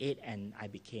 2008, and I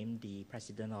became the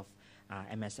president of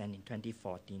MSN in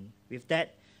 2014. With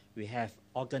that, we have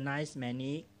organized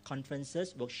many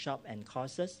conferences, workshops, and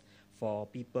courses for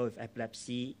people with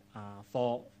epilepsy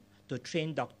to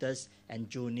train doctors and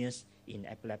juniors in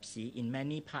epilepsy in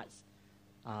many parts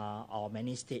or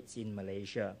many states in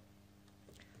Malaysia.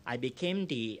 I became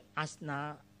the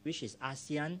ASNA, which is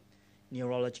ASEAN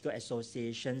Neurological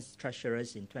Association's treasurer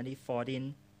in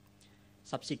 2014.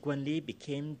 Subsequently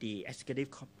became the executive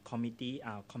committee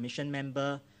commission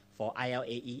member for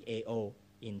ILAE-AO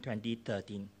in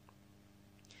 2013.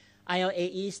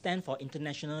 ILAE stands for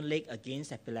International League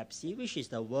Against Epilepsy, which is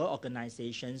the World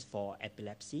Organization for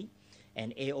Epilepsy,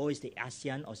 and AO is the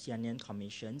ASEAN Oceanian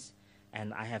Commissions.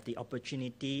 And I have the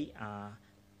opportunity,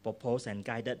 proposed and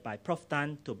guided by Prof.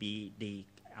 Tan, to be the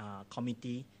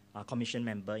commission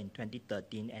member in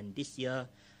 2013, and this year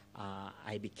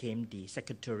I became the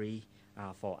secretary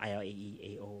for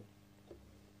ILAE-AO.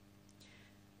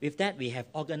 With that, we have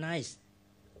organized,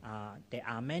 there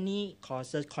are many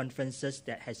courses, conferences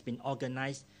that has been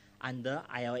organized under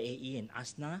ILAE and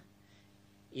ASNA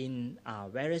in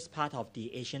various parts of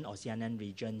the Asian Oceanian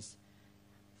regions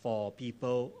for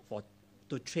people,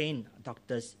 to train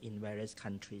doctors in various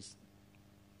countries.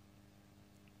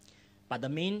 But the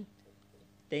main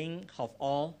thing of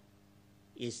all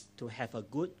is to have a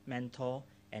good mentor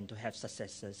and to have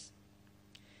successes.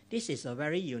 This is a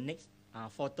very unique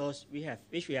photos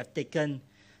which we have taken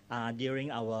during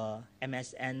our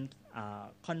MSN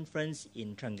conference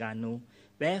in Terengganu,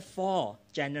 where 4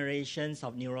 generations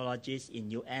of neurologists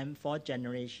in 4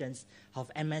 generations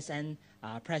of MSN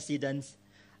presidents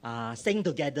sing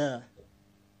together.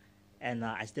 And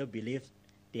I still believe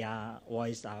their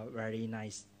voice are very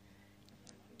nice,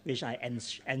 which I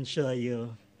ensure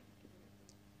you.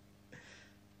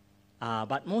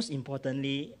 But most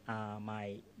importantly,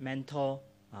 my mentor,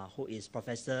 who is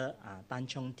Professor Tan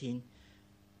Chong Tin,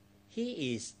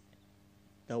 he is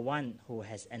the one who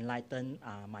has enlightened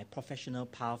my professional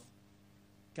path,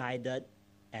 guided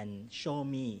and shown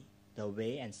me the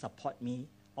way and support me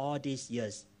all these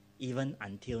years, even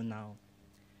until now.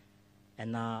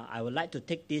 And I would like to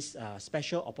take this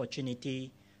special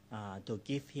opportunity to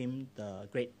give him the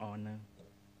great honor.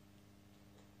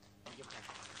 Thank you,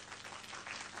 Prof.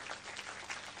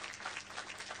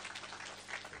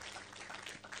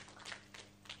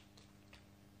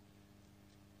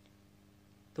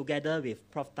 Together with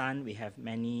Prof. Tan, we have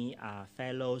many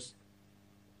fellows.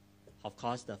 Of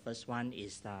course, the first one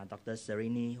is Dr.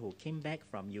 Serini, who came back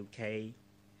from UK.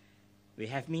 We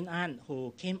have Min An,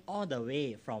 who came all the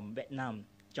way from Vietnam,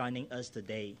 joining us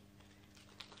today.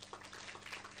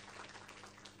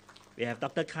 We have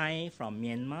Dr. Kai from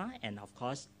Myanmar, and of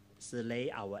course,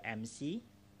 Sile, our MC.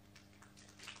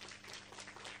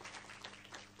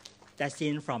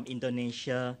 Dasin from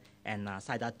Indonesia, and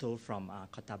Saidatu from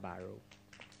Kota Baru.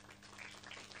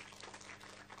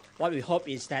 What we hope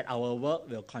is that our work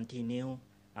will continue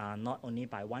not only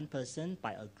by one person,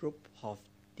 by a group of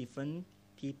different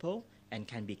people, and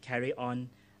can be carried on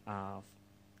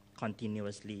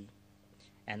continuously.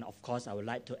 And of course, I would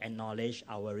like to acknowledge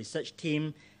our research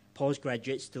team,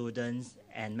 postgraduate students,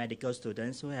 and medical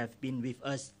students who have been with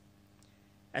us,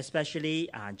 especially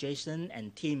Jason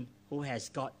and Tim, who has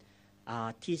got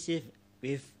thesis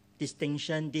with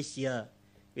distinction this year,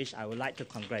 which I would like to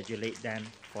congratulate them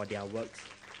for their work.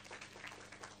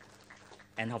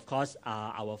 And of course,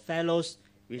 our fellows,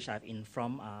 which I've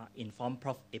informed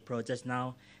Prof. April just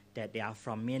now, that they are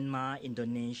from Myanmar,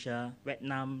 Indonesia,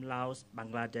 Vietnam, Laos,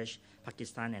 Bangladesh,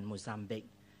 Pakistan, and Mozambique.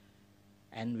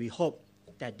 And we hope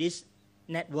that this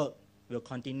network will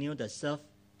continue to serve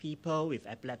people with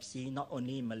epilepsy, not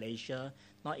only in Malaysia,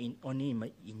 not only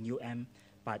in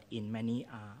but in many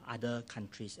other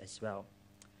countries as well.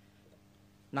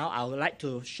 Now, I would like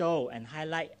to show and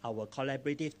highlight our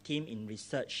collaborative team in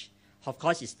research. Of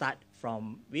course, it starts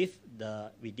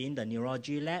within the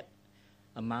neurology lab,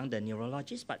 among the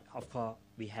neurologists, but of course,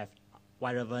 we have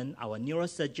Vairavan, our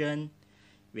neurosurgeon.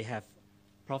 We have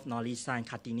Prof. Nolisa and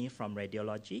Kartini from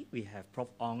radiology. We have Prof.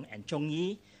 Ong and Chong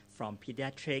Yi from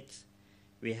pediatrics.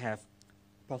 We have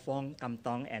Prof. Ong, Kam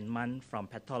Tong, and Man from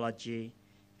pathology.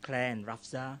 Claire and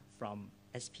Rafza from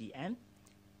SPM.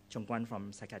 Chung Kwan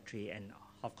from psychiatry. And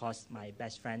of course, my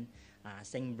best friend,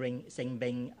 Seng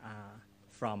Beng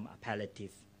from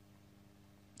palliative.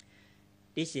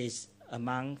 This is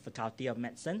among Faculty of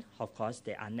Medicine. Of course,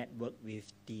 they are networked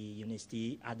with the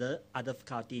university, other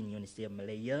faculty in University of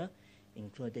Malaya,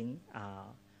 including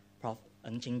Prof.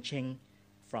 Ng Ching Ching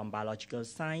from Biological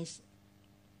Science,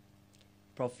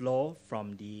 Prof. Low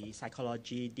from the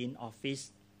Psychology Dean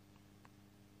Office,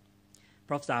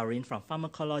 Prof. Syarahan from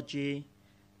Pharmacology,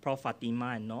 Prof.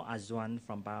 Fatima and No Azwan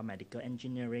from Biomedical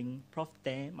Engineering, Prof.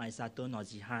 Te Maisato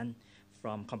Nozihan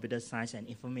from Computer Science and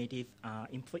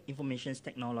Information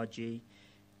Technology,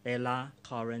 Leila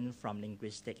Corin from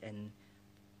Linguistics, and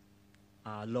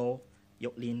Lo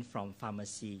Yoklin from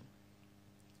Pharmacy.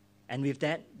 And with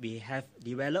that, we have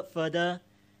developed further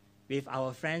with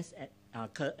our friends,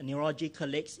 neurology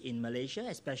colleagues in Malaysia,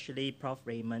 especially Prof.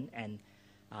 Raymond and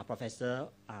Professor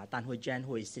Tan Hui Jan,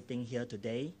 who is sitting here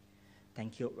today.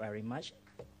 Thank you very much.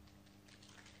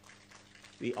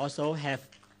 We also have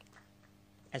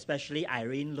especially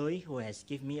Irene Lui, who has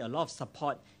given me a lot of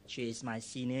support. She is my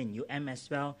senior in UM as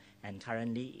well, and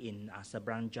currently in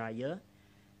Seberang Jaya.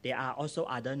 There are also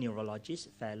other neurologists,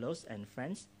 fellows, and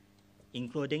friends,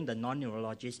 including the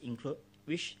non-neurologists,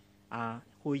 which are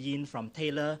Hu Yin from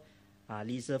Taylor,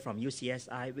 Lisa from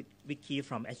UCSI, Vicky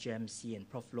from HMC, and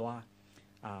Prof. Loa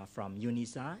from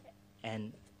UNISA,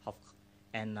 and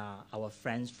our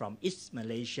friends from East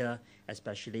Malaysia,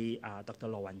 especially Dr.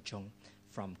 Lo Wan Chong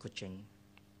from Kuching.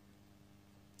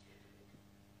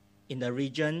 In the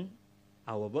region,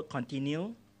 our work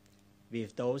continues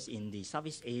with those in the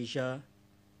Southeast Asia,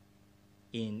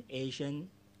 in Asia,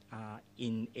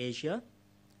 in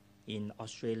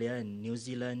Australia and New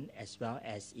Zealand, as well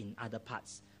as in other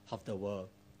parts of the world.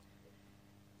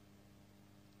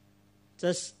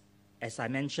 Just as I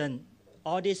mentioned,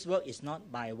 all this work is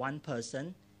not by one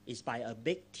person, it's by a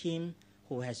big team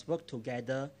who has worked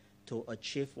together to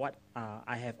achieve what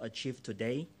I have achieved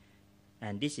today.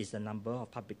 And this is the number of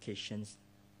publications.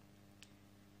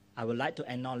 I would like to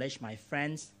acknowledge my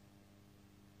friends,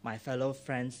 my fellow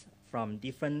friends from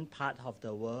different parts of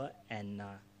the world, and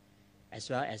as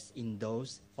well as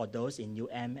for those in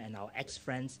UM and our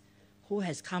ex-friends who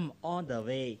has come all the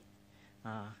way,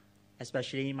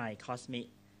 especially my classmate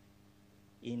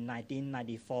in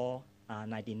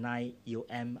 1994-99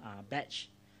 UM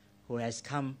batch, who has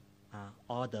come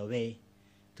all the way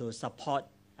to support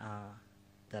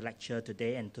the lecture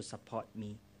today and to support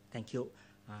me. Thank you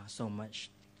so much.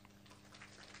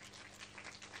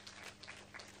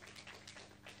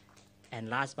 And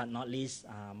last but not least,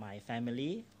 my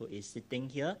family who is sitting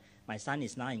here. My son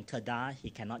is now in Kedah. He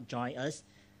cannot join us,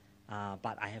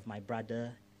 but I have my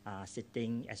brother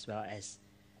sitting, as well as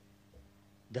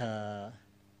the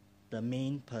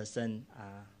main person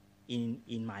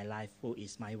in my life, who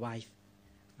is my wife,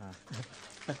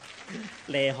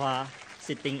 Lei Hua,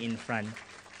 sitting in front.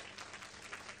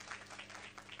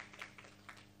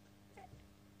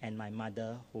 And my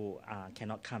mother, who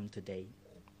cannot come today.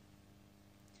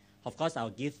 Of course, I'll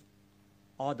give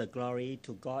all the glory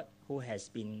to God, who has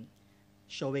been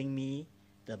showing me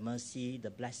the mercy, the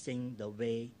blessing, the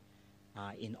way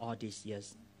in all these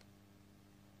years.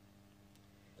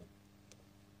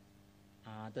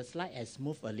 The slide has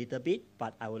moved a little bit,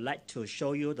 but I would like to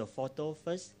show you the photo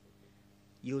first,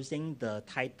 using the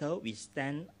title, "We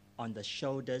Stand on the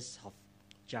Shoulders of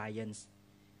Giants,"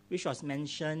 which was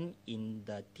mentioned in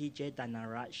the T.J.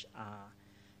 Danaraj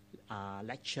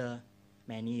lecture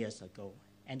many years ago.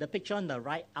 And the picture on the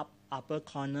right upper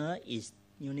corner is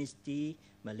University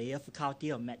Malaya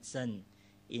Faculty of Medicine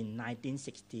in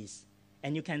 1960s.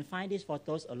 And you can find these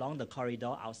photos along the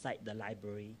corridor outside the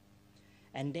library.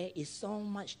 And there is so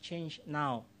much change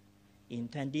now in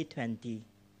 2020.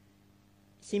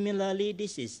 Similarly,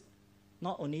 this is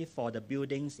not only for the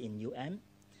buildings in UM,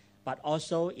 but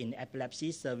also in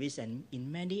epilepsy service and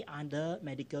in many other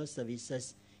medical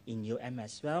services in UM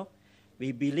as well.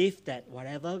 We believe that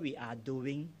whatever we are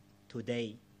doing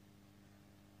today,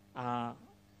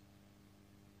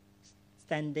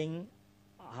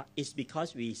 is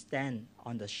because we stand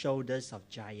on the shoulders of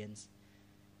giants.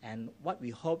 And what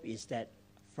we hope is that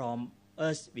from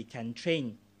us, we can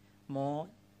train more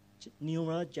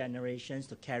newer generations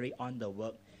to carry on the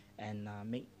work and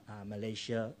make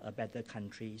Malaysia a better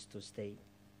country to stay.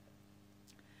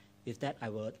 With that, I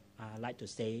would like to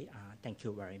say thank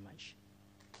you very much.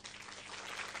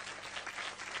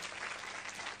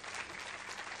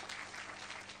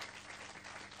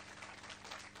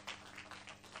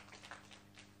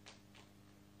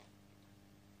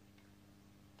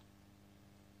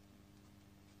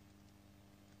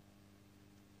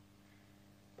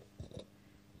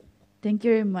 Thank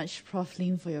you very much, Prof.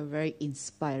 Lim, for your very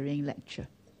inspiring lecture.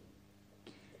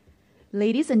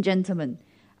 Ladies and gentlemen,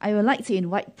 I would like to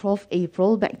invite Prof.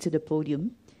 April back to the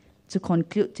podium to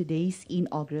conclude today's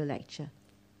inaugural lecture.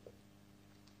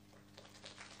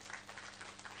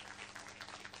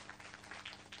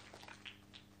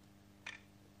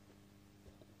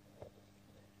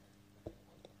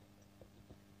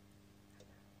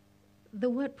 The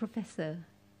word professor,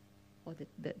 or the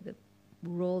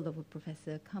role of a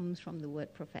professor comes from the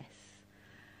word profess.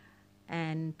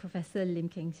 And Professor Lim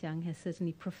Keng Siang has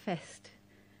certainly professed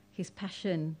his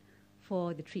passion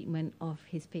for the treatment of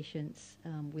his patients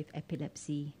with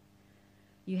epilepsy.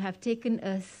 You have taken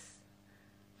us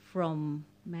from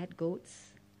mad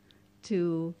goats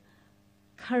to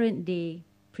current day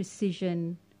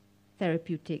precision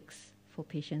therapeutics for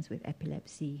patients with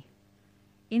epilepsy.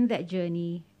 In that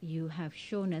journey, you have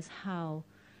shown us how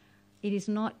it is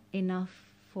not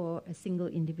enough for a single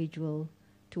individual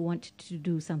to want to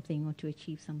do something or to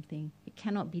achieve something. It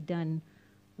cannot be done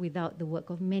without the work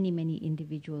of many, many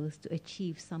individuals to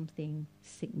achieve something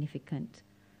significant.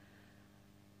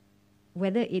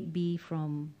 Whether it be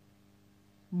from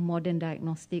modern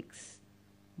diagnostics,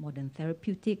 modern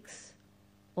therapeutics,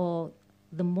 or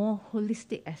the more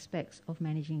holistic aspects of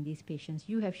managing these patients,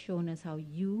 you have shown us how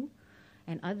you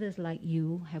and others like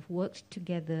you have worked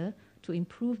together to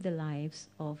improve the lives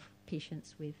of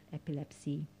patients with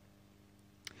epilepsy.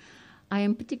 I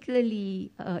am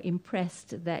particularly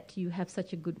impressed that you have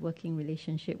such a good working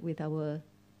relationship with our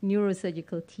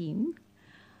neurosurgical team.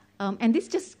 And this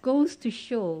just goes to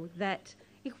show that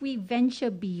if we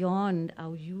venture beyond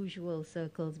our usual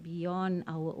circles, beyond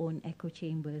our own echo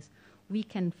chambers, we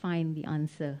can find the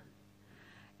answer.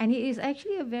 And it is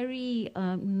actually a very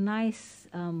nice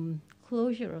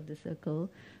closure of the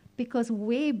circle, because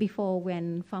way before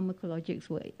when pharmacologics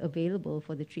were available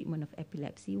for the treatment of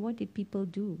epilepsy, what did people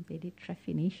do? They did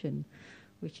trephination,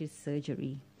 which is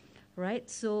surgery, right?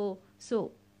 So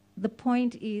the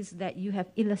point is that you have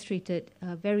illustrated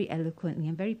very eloquently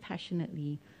and very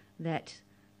passionately that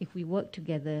if we work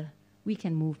together, we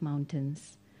can move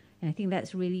mountains. And I think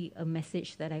that's really a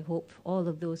message that I hope all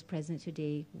of those present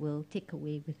today will take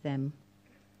away with them.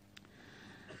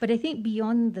 But I think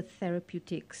beyond the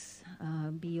therapeutics,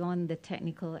 beyond the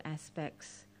technical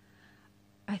aspects,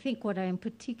 I think what I am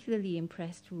particularly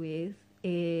impressed with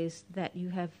is that you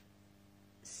have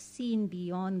seen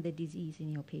beyond the disease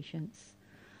in your patients.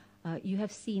 You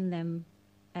have seen them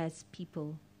as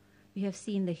people. You have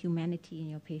seen the humanity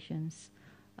in your patients.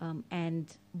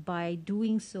 And by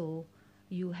doing so,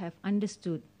 you have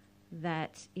understood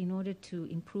that in order to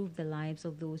improve the lives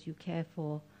of those you care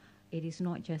for, it is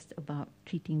not just about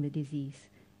treating the disease.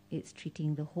 It's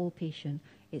treating the whole patient.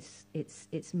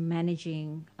 It's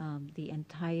managing the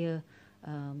entire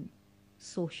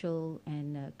social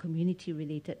and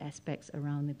community-related aspects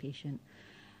around the patient.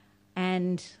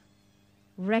 And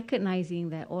recognizing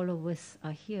that all of us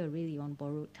are here really on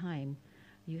borrowed time,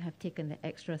 you have taken the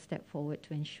extra step forward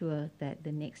to ensure that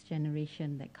the next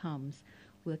generation that comes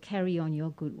will carry on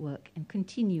your good work and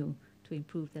continue to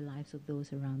improve the lives of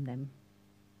those around them.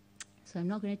 So I'm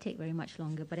not going to take very much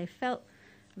longer, but I felt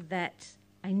that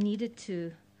I needed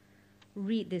to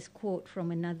read this quote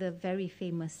from another very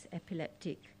famous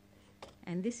epileptic.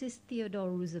 And this is Theodore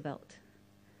Roosevelt,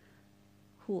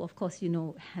 who, of course, you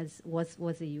know,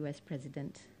 was a US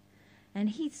president. And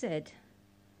he said,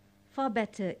 "Far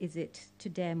better is it to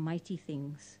dare mighty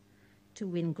things, to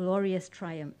win glorious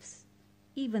triumphs,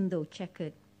 even though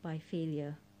checkered by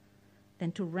failure,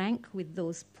 than to rank with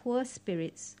those poor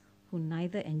spirits who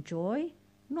neither enjoy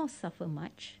nor suffer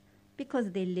much,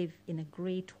 because they live in a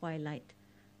grey twilight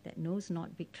that knows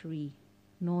not victory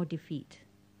nor defeat."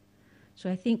 So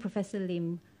I think, Professor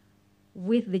Lim,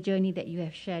 with the journey that you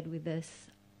have shared with us,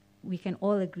 we can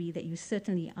all agree that you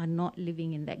certainly are not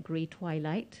living in that grey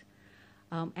twilight.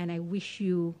 And I wish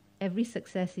you every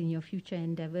success in your future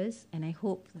endeavors, and I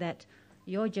hope that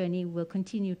your journey will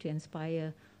continue to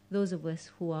inspire those of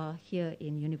us who are here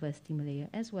in University Malaya,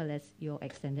 as well as your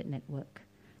extended network.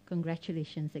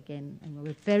 Congratulations again, and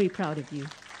we're very proud of you.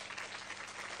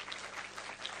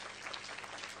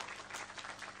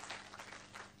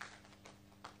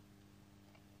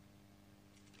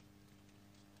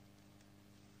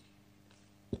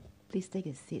 Please take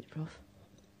a seat, Prof.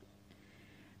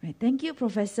 Right. Thank you,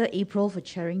 Professor April, for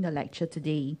chairing the lecture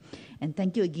today. And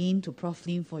thank you again to Prof.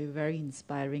 Lim for your very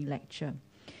inspiring lecture.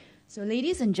 So,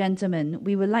 ladies and gentlemen,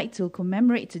 we would like to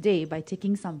commemorate today by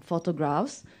taking some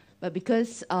photographs. But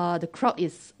because the crowd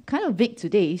is kind of big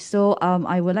today, so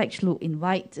I would like to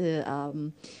invite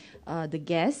the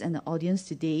guests and the audience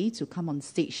today to come on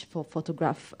stage for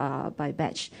photograph by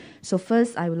batch. So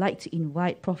first, I would like to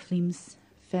invite Prof. Lim's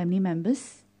family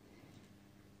members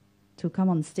to come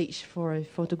on stage for a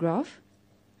photograph.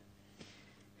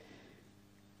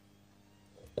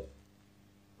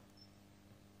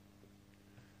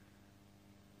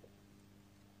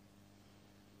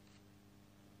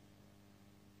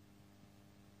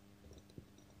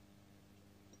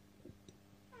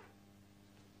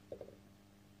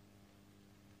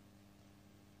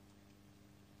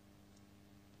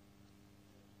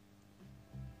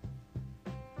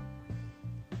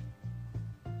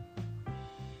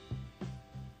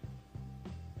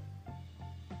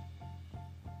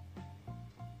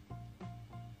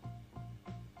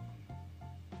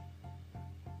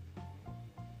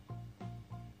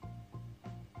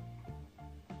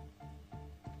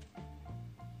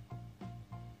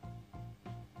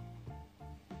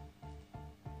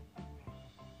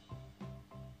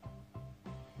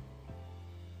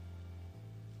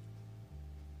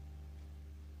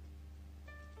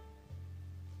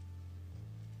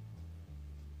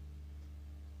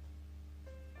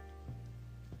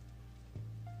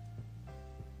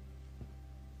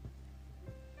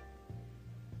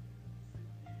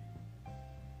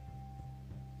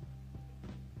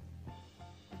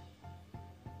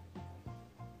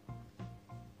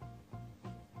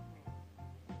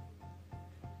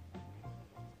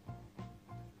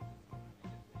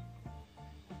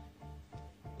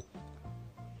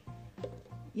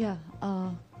 Yeah,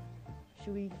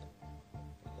 should we?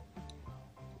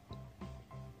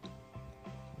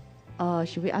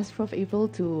 Should we ask Prof. April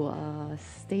to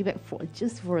stay back for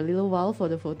just for a little while for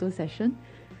the photo session?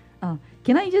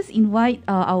 Can I just invite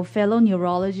our fellow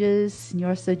neurologists,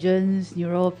 neurosurgeons,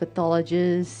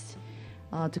 neuropathologists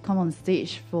to come on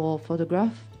stage for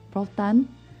photograph? Prof. Tan,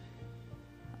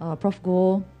 Prof.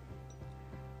 Goh,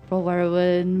 Prof.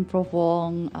 Varavan, Prof.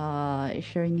 Wong,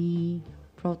 Sharni,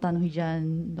 Prof. Tan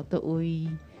Huijan, Dr. Uy.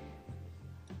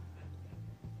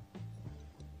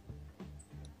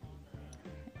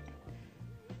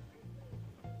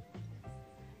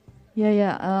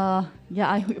 Yeah.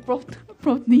 I Prof.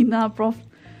 Nina, Prof.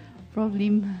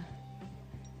 Lim,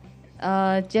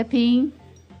 Jepping,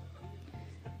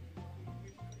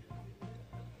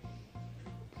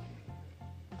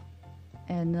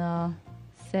 and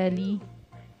Sally.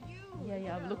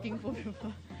 Yeah. I'm looking for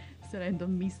people so that I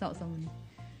don't miss out somebody.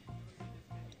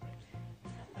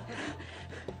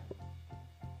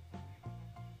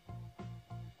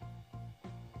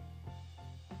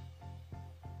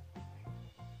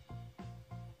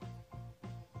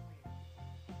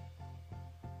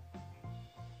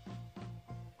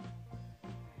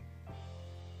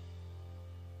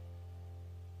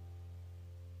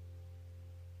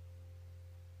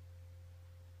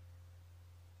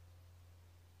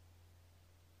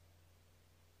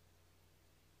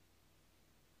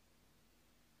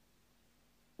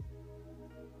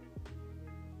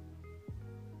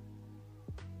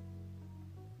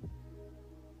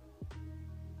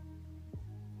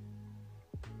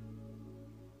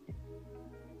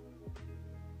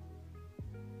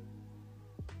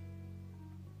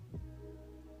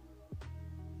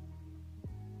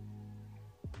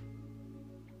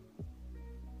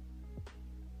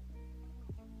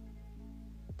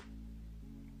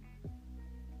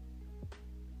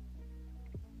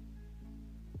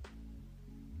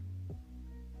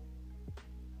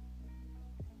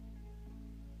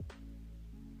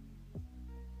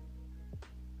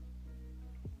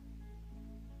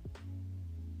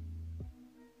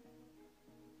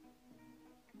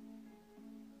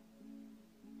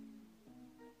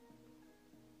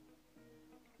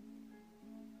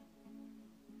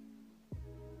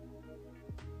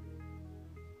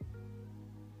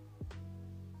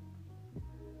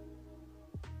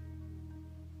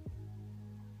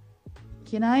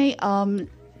 Can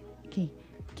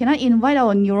I invite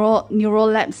our neuro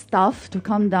lab staff to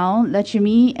come down?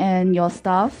 Lachimi and your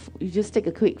staff, you just take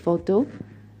a quick photo.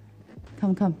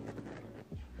 Come.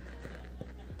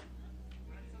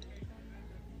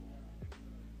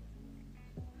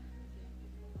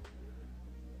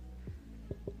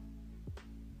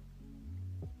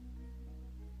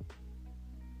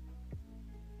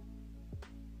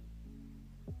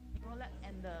 Neuro lab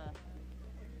and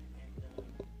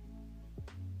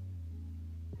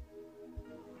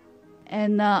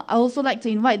And I also like to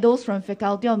invite those from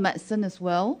Faculty of Medicine as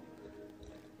well.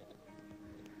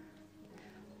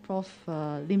 Prof.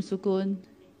 Lim Sukun.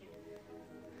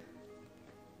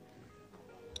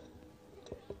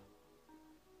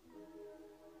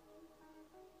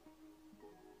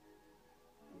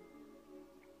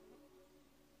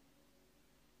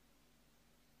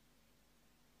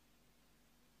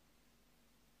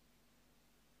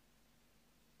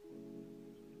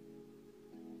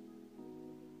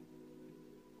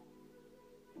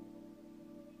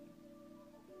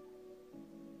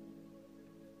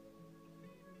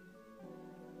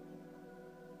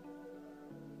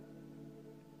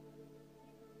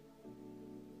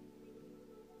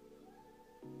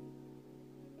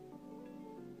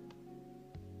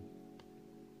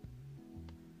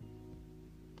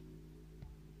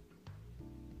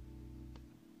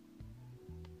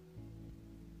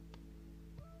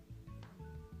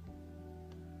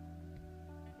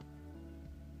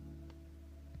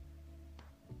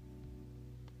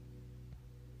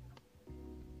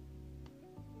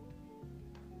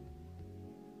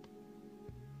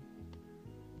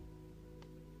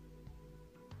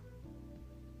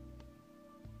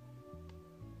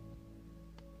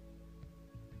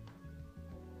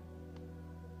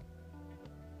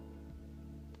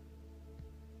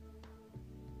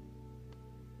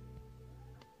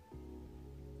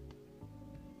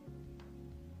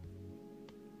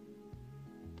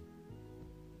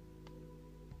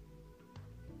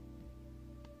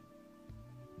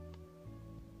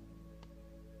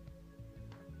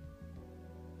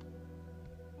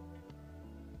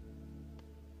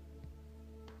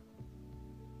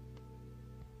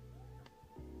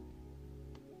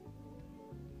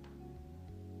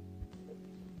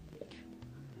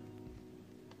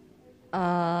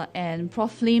 And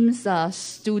Prof. Lim's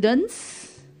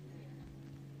students.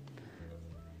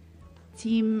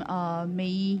 team,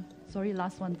 Mei. Sorry,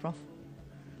 last one, Prof.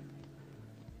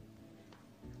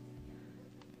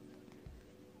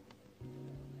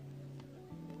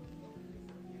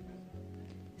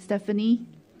 Stephanie,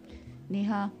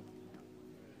 Neha.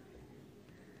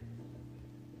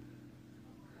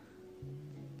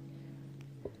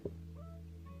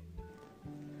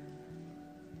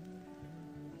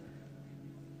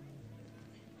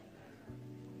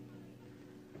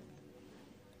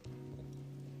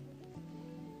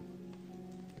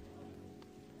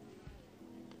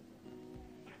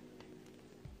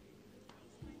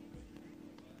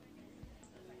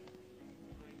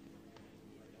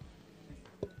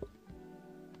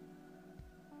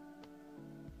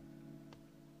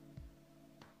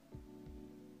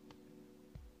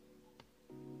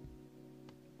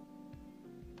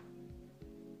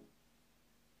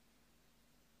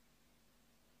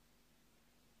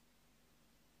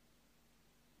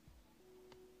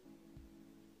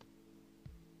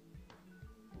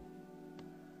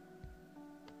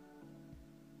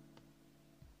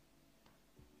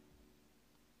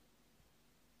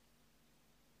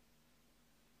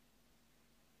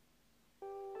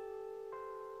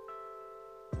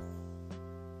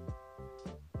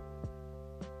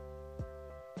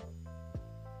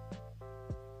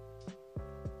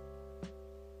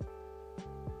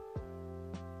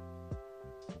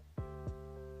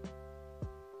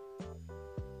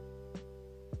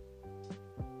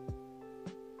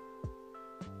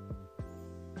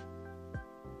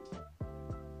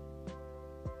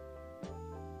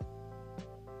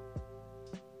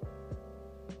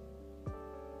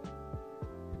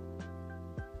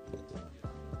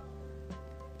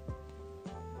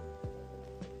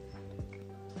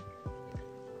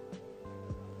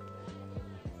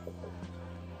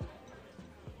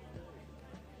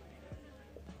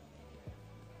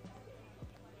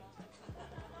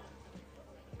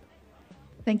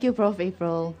 Thank you, Prof.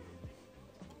 April.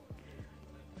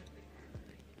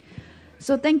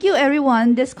 So thank you,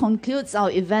 everyone. This concludes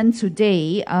our event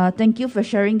today. Thank you for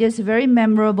sharing this very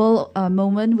memorable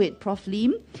moment with Prof.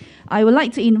 Lim. I would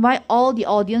like to invite all the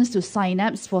audience to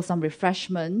Synapse for some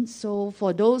refreshments. So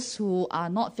for those who are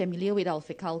not familiar with our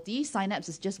faculty, Synapse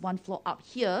is just one floor up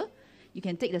here. You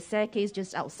can take the staircase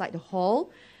just outside the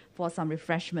hall for some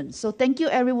refreshments. So thank you,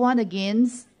 everyone, again.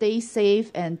 Stay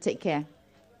safe and take care.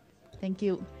 Thank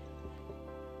you.